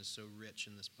Ferguson is so rich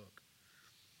in this book.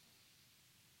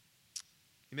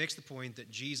 He makes the point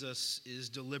that Jesus is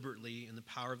deliberately, in the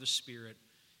power of the Spirit,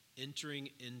 entering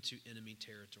into enemy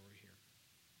territory here.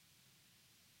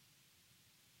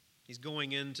 He's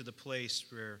going into the place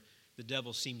where the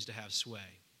devil seems to have sway.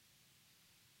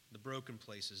 The broken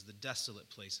places, the desolate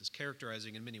places,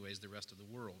 characterizing in many ways the rest of the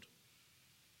world.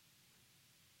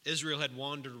 Israel had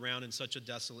wandered around in such a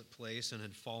desolate place and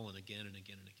had fallen again and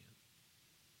again and again.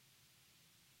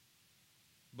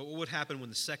 But what would happen when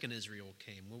the second Israel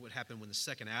came? What would happen when the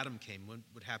second Adam came? What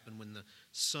would happen when the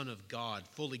Son of God,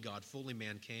 fully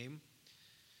man came?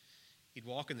 He'd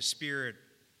walk in the Spirit,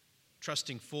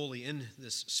 trusting fully in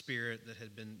this Spirit that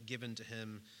had been given to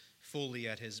him fully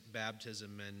at his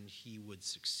baptism, and he would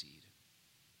succeed.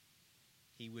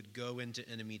 He would go into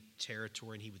enemy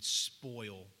territory and he would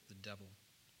spoil the devil.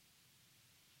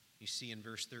 You see in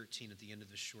verse 13 at the end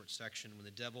of this short section, when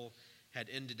the devil had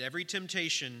ended every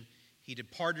temptation, he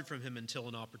departed from him until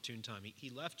an opportune time.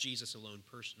 He left Jesus alone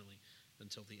personally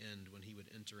until the end, when he would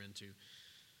enter into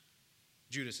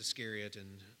Judas Iscariot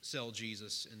and sell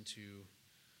Jesus into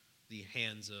the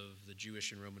hands of the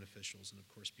Jewish and Roman officials and, of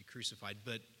course, be crucified.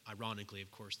 But ironically,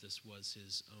 of course, this was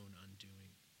his own undoing.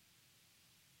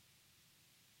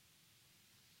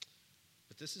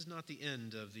 But this is not the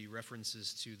end of the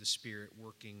references to the Spirit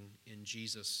working in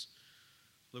Jesus.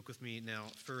 Look with me now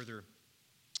further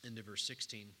into verse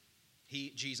 16.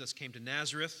 Jesus came to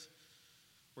Nazareth,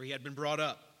 where he had been brought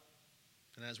up.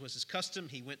 And as was his custom,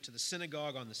 he went to the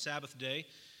synagogue on the Sabbath day.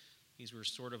 These were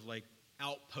sort of like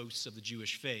outposts of the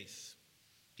Jewish faith.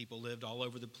 People lived all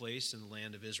over the place in the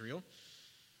land of Israel.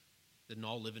 Didn't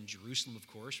all live in Jerusalem, of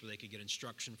course, where they could get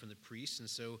instruction from the priests. And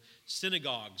so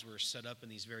synagogues were set up in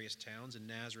these various towns, and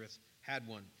Nazareth had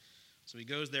one. So he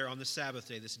goes there on the Sabbath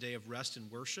day, this day of rest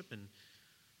and worship, and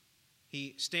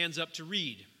he stands up to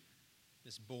read.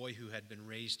 This boy who had been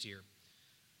raised here.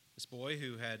 This boy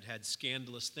who had had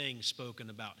scandalous things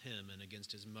spoken about him and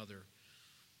against his mother.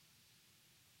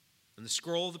 And the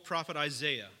scroll of the prophet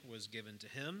Isaiah was given to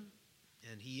him,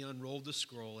 and he unrolled the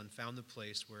scroll and found the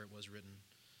place where it was written,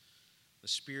 "The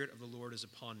Spirit of the Lord is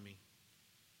upon me,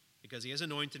 because he has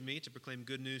anointed me to proclaim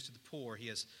good news to the poor. He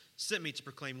has sent me to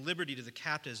proclaim liberty to the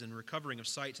captives and recovering of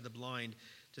sight to the blind,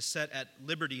 to set at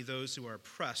liberty those who are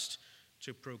oppressed,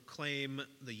 to proclaim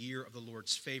the year of the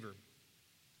Lord's favor."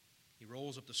 He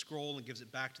rolls up the scroll and gives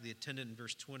it back to the attendant in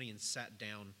verse 20 and sat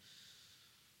down.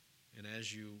 And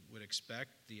as you would expect,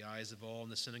 the eyes of all in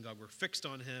the synagogue were fixed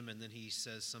on him, and then he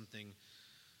says something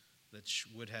that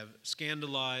would have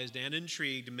scandalized and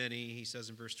intrigued many. He says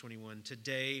in verse 21,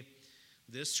 "Today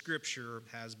this scripture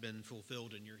has been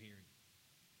fulfilled in your hearing."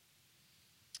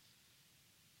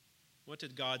 What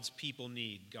did God's people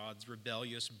need? God's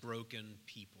rebellious, broken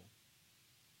people.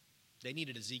 They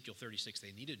needed Ezekiel 36.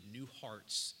 They needed new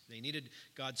hearts. They needed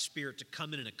God's Spirit to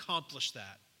come in and accomplish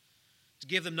that, to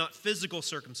give them not physical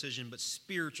circumcision, but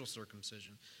spiritual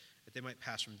circumcision, that they might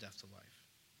pass from death to life.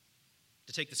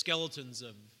 To take the skeletons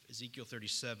of Ezekiel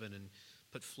 37 and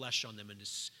put flesh on them and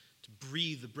to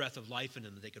breathe the breath of life in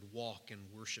them, that they could walk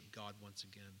and worship God once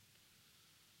again.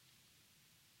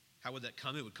 How would that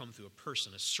come? It would come through a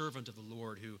person, a servant of the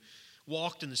Lord who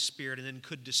walked in the Spirit and then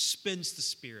could dispense the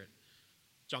Spirit.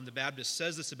 John the Baptist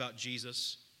says this about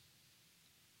Jesus.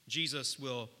 Jesus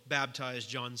will baptize,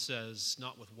 John says,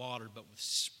 not with water, but with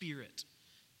Spirit.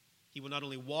 He will not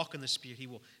only walk in the Spirit, he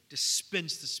will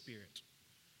dispense the Spirit.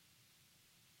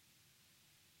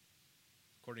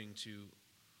 According to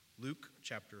Luke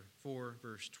chapter 4,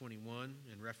 verse 21,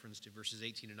 in reference to verses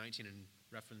 18 and 19, and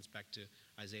reference back to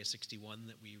Isaiah 61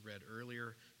 that we read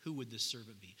earlier, who would this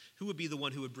servant be? Who would be the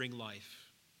one who would bring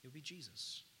life? It would be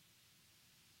Jesus.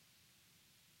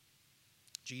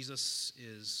 Jesus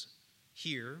is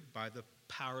here by the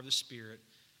power of the Spirit,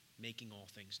 making all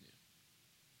things new.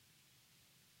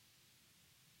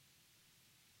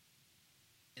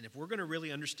 And if we're going to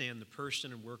really understand the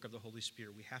person and work of the Holy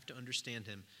Spirit, we have to understand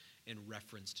him in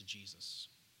reference to Jesus.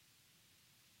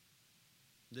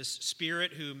 This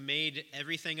Spirit who made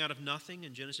everything out of nothing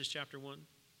in Genesis chapter 1.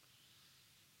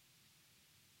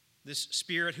 This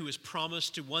Spirit who is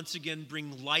promised to once again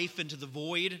bring life into the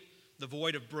void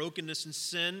of brokenness and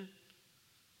sin,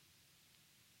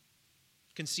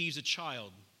 conceives a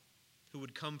child who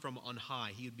would come from on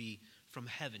high. He would be from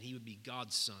heaven. He would be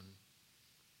God's Son.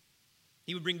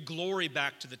 He would bring glory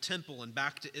back to the temple and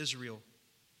back to Israel.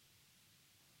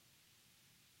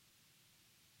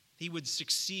 He would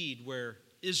succeed where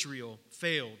Israel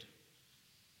failed.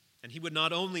 And he would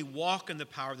not only walk in the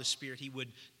power of the Spirit, he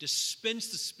would dispense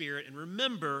the Spirit. And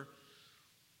remember,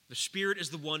 the Spirit is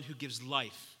the one who gives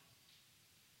life.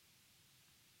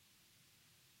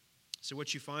 So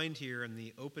what you find here in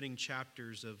the opening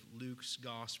chapters of Luke's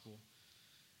gospel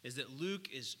is that Luke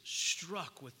is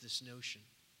struck with this notion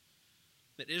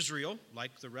that Israel,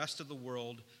 like the rest of the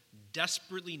world,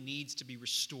 desperately needs to be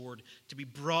restored, to be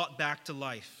brought back to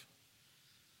life.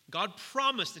 God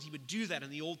promised that he would do that in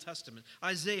the Old Testament.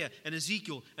 Isaiah and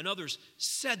Ezekiel and others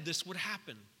said this would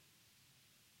happen.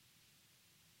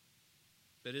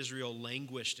 But Israel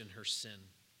languished in her sin.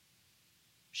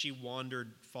 She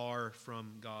wandered far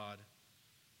from God.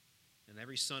 And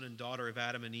every son and daughter of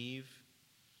Adam and Eve,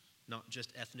 not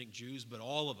just ethnic Jews, but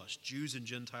all of us, Jews and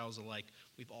Gentiles alike,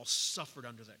 we've all suffered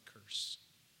under that curse.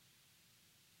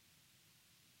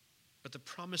 But the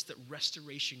promise that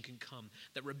restoration can come,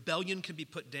 that rebellion can be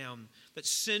put down, that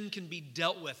sin can be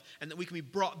dealt with, and that we can be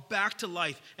brought back to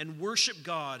life and worship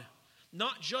God,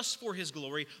 not just for his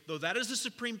glory, though that is the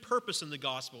supreme purpose in the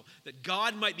gospel, that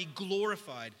God might be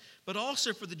glorified, but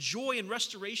also for the joy and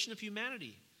restoration of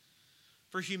humanity.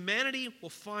 For humanity will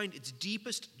find its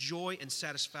deepest joy and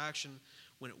satisfaction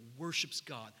when it worships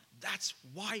God. That's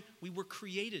why we were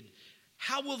created.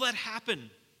 How will that happen?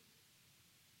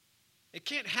 It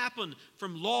can't happen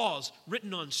from laws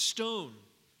written on stone.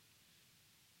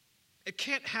 It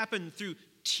can't happen through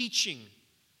teaching.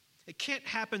 It can't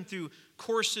happen through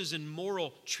courses in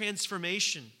moral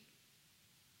transformation.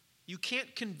 You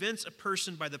can't convince a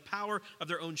person by the power of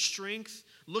their own strength,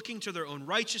 looking to their own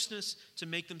righteousness to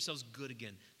make themselves good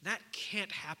again. That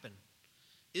can't happen.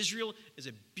 Israel is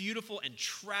a beautiful and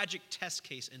tragic test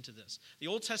case into this. The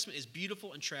Old Testament is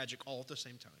beautiful and tragic all at the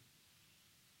same time.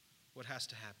 What has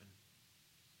to happen?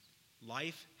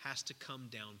 Life has to come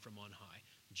down from on high.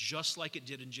 Just like it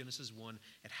did in Genesis 1,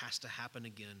 it has to happen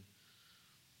again.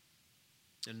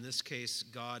 In this case,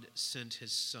 God sent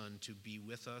his Son to be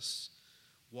with us,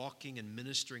 walking and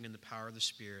ministering in the power of the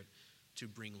Spirit to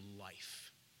bring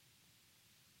life.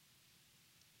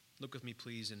 Look with me,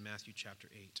 please, in Matthew chapter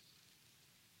 8.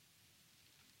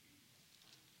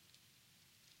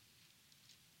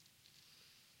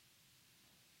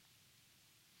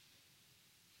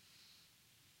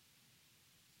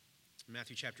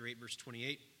 Matthew chapter 8, verse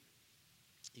 28.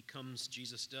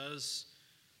 Jesus does,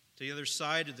 to the other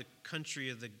side of the country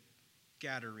of the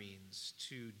Gadarenes.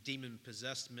 Two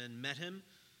demon-possessed men met him,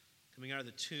 coming out of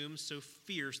the tomb, so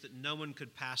fierce that no one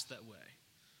could pass that way.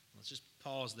 Let's just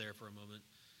pause there for a moment.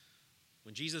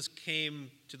 When Jesus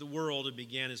came to the world and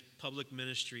began his public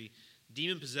ministry,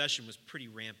 Demon possession was pretty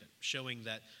rampant, showing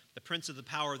that the prince of the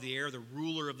power of the air, the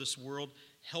ruler of this world,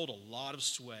 held a lot of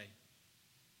sway.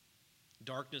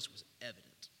 Darkness was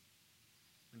evident.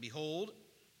 And behold,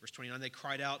 verse 29, they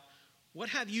cried out, "What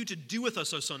have you to do with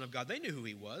us, O Son of God?" They knew who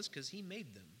he was because he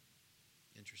made them,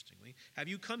 interestingly. "Have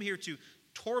you come here to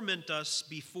torment us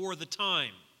before the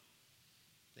time?"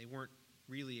 They weren't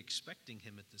really expecting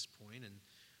him at this point. And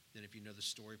then if you know the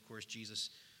story, of course, Jesus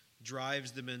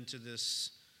drives them into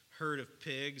this herd of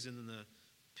pigs, and then the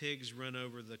pigs run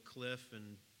over the cliff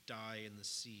and die in the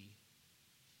sea.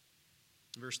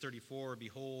 Verse 34,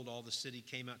 "Behold, all the city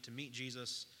came out to meet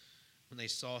Jesus. When they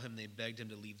saw him, they begged him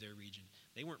to leave their region."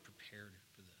 They weren't prepared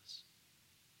for this.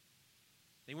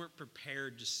 They weren't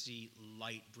prepared to see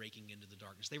light breaking into the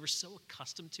darkness. They were so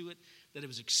accustomed to it that it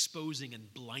was exposing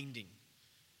and blinding.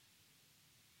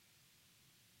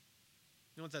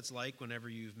 You know what that's like whenever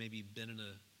you've maybe been in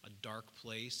a dark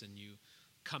place and you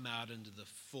come out into the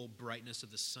full brightness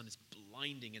of the sun? It's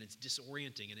blinding and it's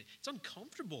disorienting and it's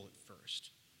uncomfortable at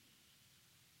first.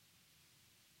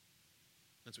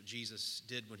 That's what Jesus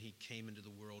did when he came into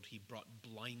the world. He brought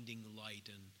blinding light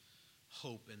and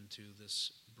hope into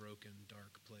this broken,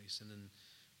 dark place. And then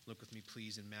look with me,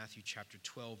 please, in Matthew chapter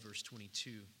 12, verse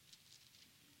 22.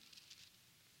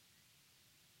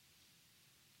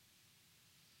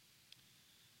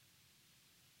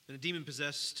 And a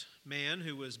demon-possessed man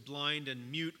who was blind and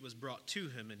mute was brought to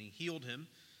him, and he healed him,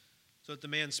 so that the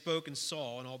man spoke and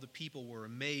saw, and all the people were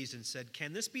amazed and said,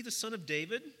 "Can this be the son of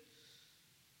David?"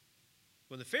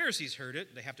 When the Pharisees heard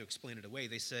it, they have to explain it away.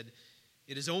 They said,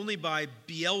 "It is only by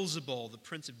Beelzebul, the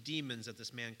prince of demons, that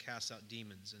this man casts out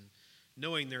demons." And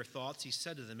knowing their thoughts, he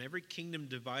said to them, "Every kingdom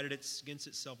divided against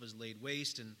itself is laid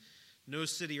waste, and no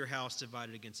city or house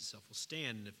divided against itself will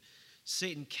stand. And if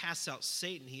Satan casts out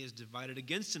Satan, he is divided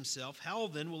against himself. How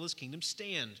then will his kingdom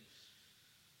stand?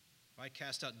 If I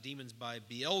cast out demons by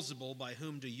Beelzebul, by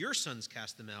whom do your sons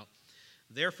cast them out?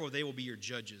 Therefore they will be your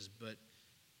judges. But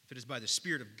if it is by the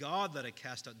Spirit of God that I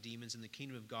cast out demons, and the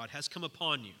kingdom of God has come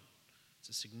upon you." It's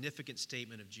a significant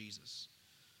statement of Jesus.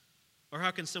 "Or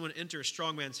how can someone enter a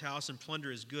strong man's house and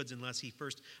plunder his goods unless he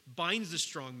first binds the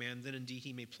strong man? Then indeed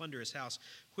he may plunder his house.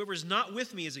 Whoever is not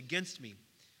with me is against me.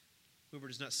 Whoever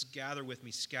does not gather with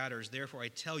me scatters. Therefore I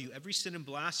tell you, every sin and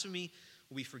blasphemy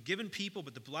will be forgiven people,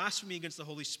 but the blasphemy against the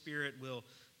Holy Spirit will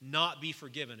not be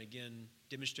forgiven." Again,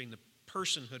 demonstrating the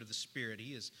personhood of the Spirit.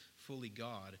 He is fully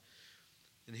God.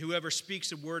 "And whoever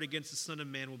speaks a word against the Son of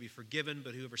Man will be forgiven,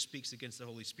 but whoever speaks against the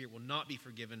Holy Spirit will not be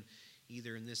forgiven,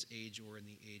 either in this age or in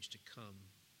the age to come."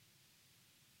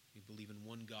 We believe in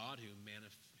one God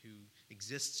who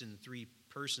exists in three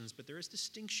persons, but there is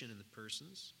distinction in the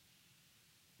persons.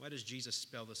 Why does Jesus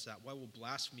spell this out? Why will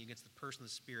blasphemy against the person of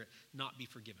the Spirit not be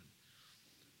forgiven?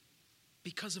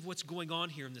 Because of what's going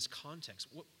on here in this context.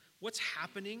 What's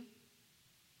happening?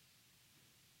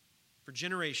 For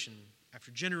generation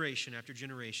after generation after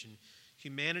generation,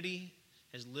 humanity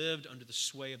has lived under the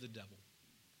sway of the devil.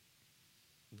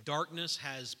 Darkness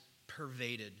has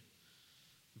pervaded.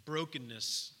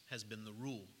 Brokenness has been the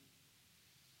rule.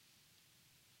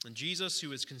 And Jesus,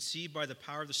 who is conceived by the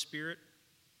power of the Spirit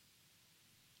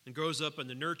and grows up in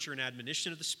the nurture and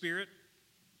admonition of the Spirit,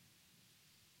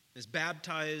 is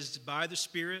baptized by the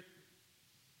Spirit,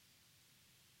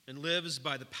 and lives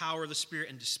by the power of the Spirit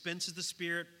and dispenses the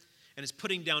Spirit, and is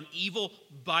putting down evil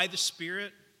by the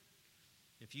Spirit.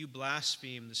 If you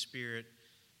blaspheme the Spirit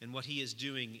and what he is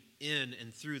doing in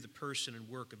and through the person and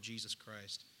work of Jesus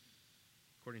Christ,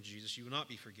 according to Jesus, you will not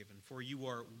be forgiven, for you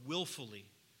are willfully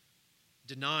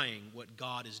denying what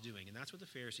God is doing. And that's what the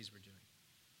Pharisees were doing.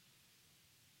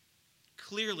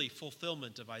 Clearly,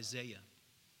 fulfillment of Isaiah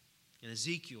and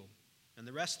Ezekiel and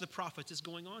the rest of the prophets is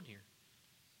going on here.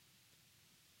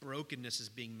 Brokenness is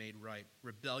being made right.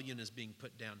 Rebellion is being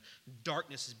put down.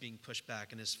 Darkness is being pushed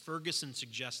back. And as Ferguson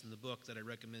suggests in the book that I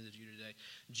recommended to you today,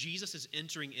 Jesus is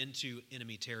entering into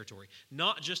enemy territory.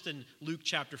 Not just in Luke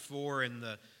chapter 4 in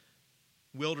the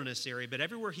wilderness area, but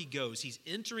everywhere he goes, he's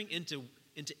entering into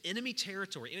enemy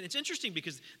territory. And it's interesting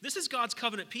because this is God's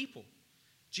covenant people.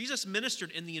 Jesus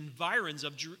ministered in the environs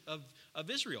of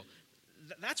Israel.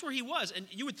 That's where he was. And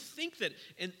you would think that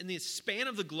in the span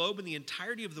of the globe, in the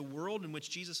entirety of the world in which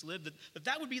Jesus lived,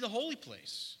 that would be the holy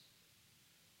place.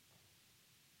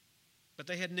 But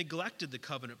they had neglected the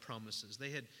covenant promises. They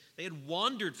had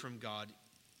wandered from God,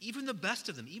 even the best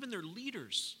of them, even their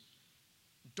leaders.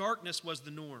 Darkness was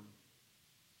the norm.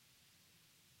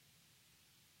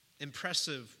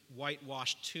 Impressive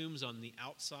whitewashed tombs on the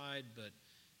outside, but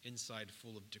inside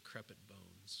full of decrepit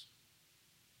bones.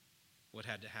 What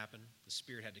had to happen? The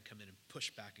Spirit had to come in and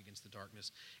push back against the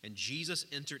darkness. And Jesus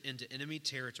entered into enemy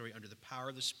territory under the power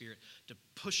of the Spirit to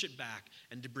push it back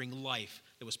and to bring life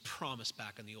that was promised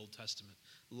back in the Old Testament.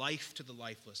 Life to the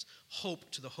lifeless,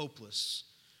 hope to the hopeless,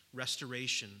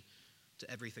 restoration to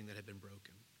everything that had been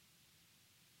broken.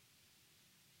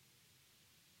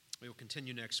 We will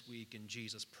continue next week in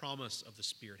Jesus' promise of the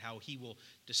Spirit, how he will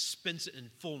dispense it in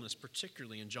fullness,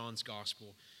 particularly in John's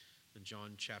Gospel, in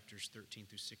John chapters 13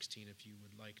 through 16, if you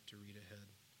would like to read ahead.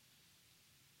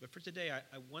 But for today,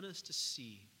 I want us to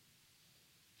see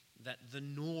that the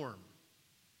norm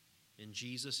in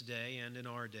Jesus' day and in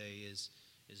our day is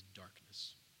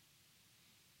darkness.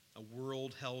 A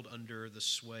world held under the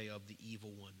sway of the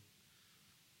evil one.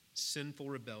 Sinful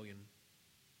rebellion.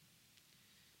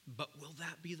 But will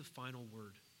that be the final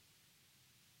word?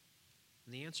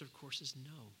 And the answer, of course, is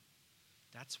no.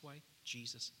 That's why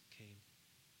Jesus came.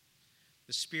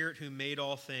 The Spirit who made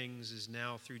all things is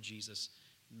now, through Jesus,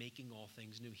 making all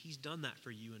things new. He's done that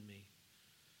for you and me.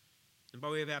 And by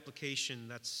way of application,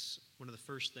 that's one of the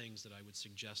first things that I would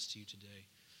suggest to you today,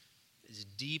 is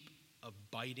deep,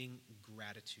 abiding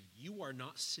gratitude. You are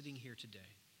not sitting here today.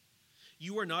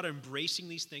 You are not embracing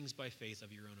these things by faith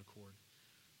of your own accord.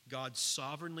 God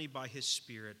sovereignly, by his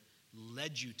Spirit,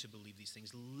 led you to believe these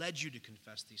things, led you to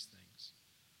confess these things.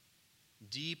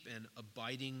 Deep and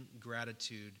abiding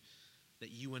gratitude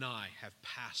that you and I have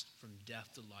passed from death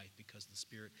to life because of the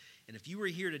Spirit. And if you are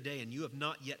here today and you have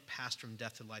not yet passed from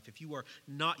death to life, if you are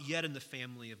not yet in the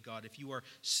family of God, if you are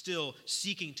still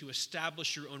seeking to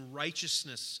establish your own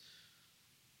righteousness,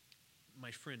 my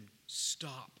friend,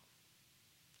 stop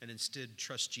and instead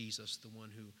trust Jesus, the one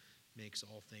who makes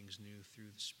all things new through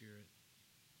the Spirit.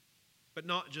 But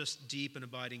not just deep and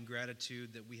abiding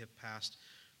gratitude that we have passed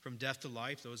from death to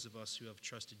life, those of us who have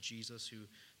trusted Jesus, who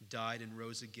died and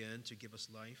rose again to give us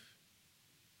life.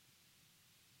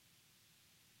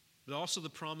 But also the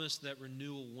promise that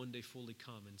renewal will one day fully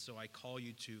come. And so I call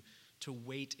you to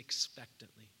wait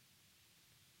expectantly.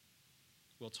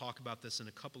 We'll talk about this in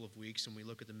a couple of weeks when we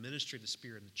look at the ministry of the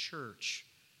Spirit in the church.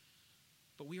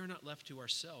 But we are not left to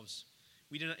ourselves.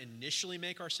 We do not initially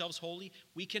make ourselves holy.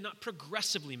 We cannot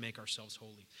progressively make ourselves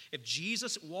holy. If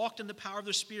Jesus walked in the power of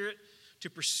the Spirit to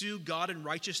pursue God in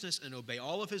righteousness and obey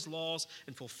all of his laws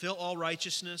and fulfill all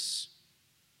righteousness,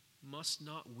 must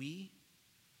not we?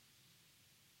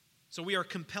 So we are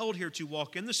compelled here to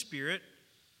walk in the Spirit,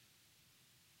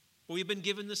 but we've been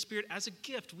given the Spirit as a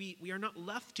gift. We are not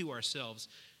left to ourselves.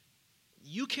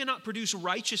 You cannot produce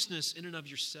righteousness in and of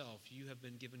yourself. You have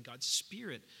been given God's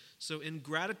Spirit. So in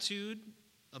gratitude,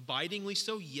 abidingly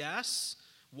so, yes,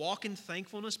 walk in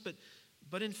thankfulness,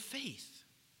 but in faith.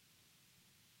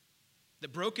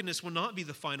 That brokenness will not be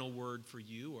the final word for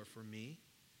you or for me.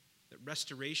 That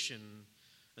restoration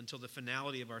until the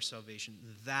finality of our salvation,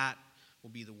 that will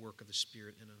be the work of the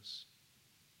Spirit in us.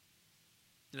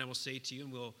 And I will say to you,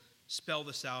 and we'll spell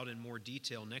this out in more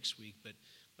detail next week, but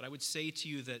I would say to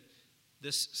you that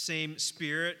this same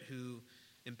Spirit who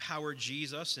empowered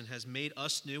Jesus and has made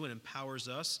us new and empowers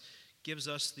us, gives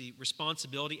us the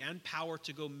responsibility and power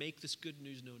to go make this good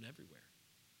news known everywhere.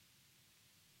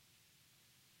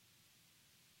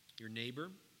 Your neighbor,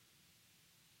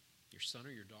 your son or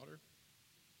your daughter,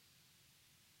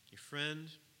 your friend,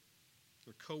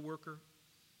 your coworker,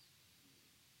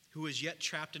 who is yet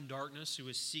trapped in darkness, who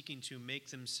is seeking to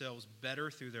make themselves better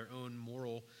through their own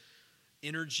moral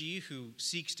energy, who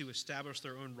seeks to establish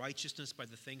their own righteousness by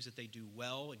the things that they do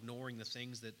well, ignoring the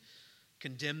things that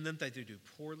condemn them, that they do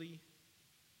poorly.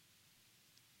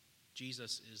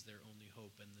 Jesus is their only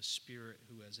hope, and the Spirit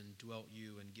who has indwelt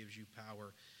you and gives you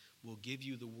power will give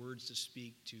you the words to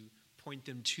speak to point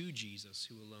them to Jesus,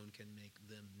 who alone can make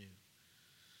them new.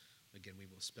 Again, we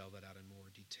will spell that out in more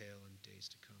detail in days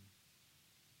to come.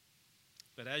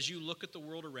 But as you look at the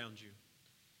world around you,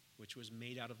 which was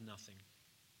made out of nothing,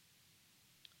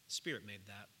 the Spirit made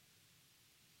that.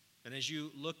 And as you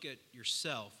look at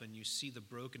yourself and you see the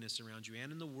brokenness around you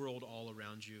and in the world all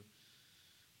around you,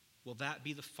 will that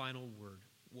be the final word?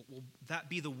 Will that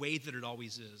be the way that it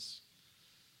always is?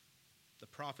 The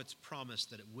prophets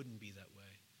promised that it wouldn't be that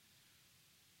way.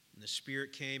 And the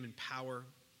Spirit came in power,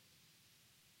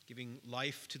 giving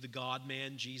life to the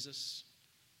God-man, Jesus,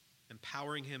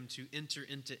 empowering him to enter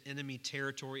into enemy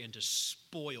territory and to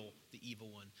spoil the evil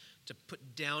one, to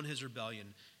put down his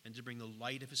rebellion, and to bring the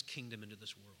light of his kingdom into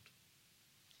this world.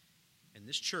 And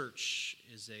this church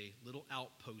is a little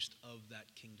outpost of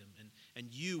that kingdom. And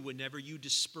you, whenever you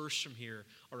disperse from here,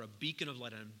 are a beacon of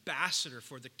light, an ambassador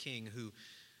for the King who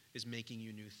is making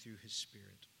you new through his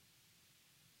Spirit.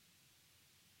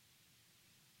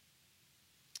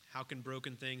 How can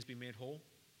broken things be made whole?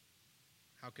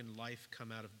 How can life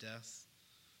come out of death?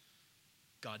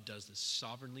 God does this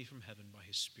sovereignly from heaven by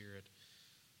his Spirit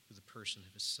through the person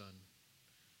of his Son.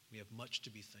 We have much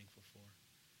to be thankful for.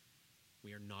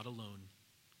 We are not alone.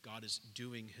 God is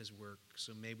doing his work,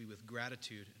 so may we with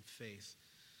gratitude and faith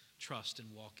trust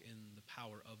and walk in the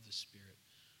power of the Spirit,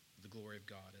 for the glory of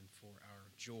God and for our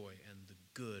joy and the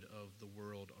good of the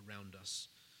world around us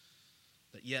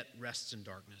that yet rests in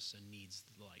darkness and needs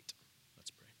the light.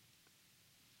 Let's pray.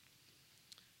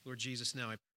 Lord Jesus, now I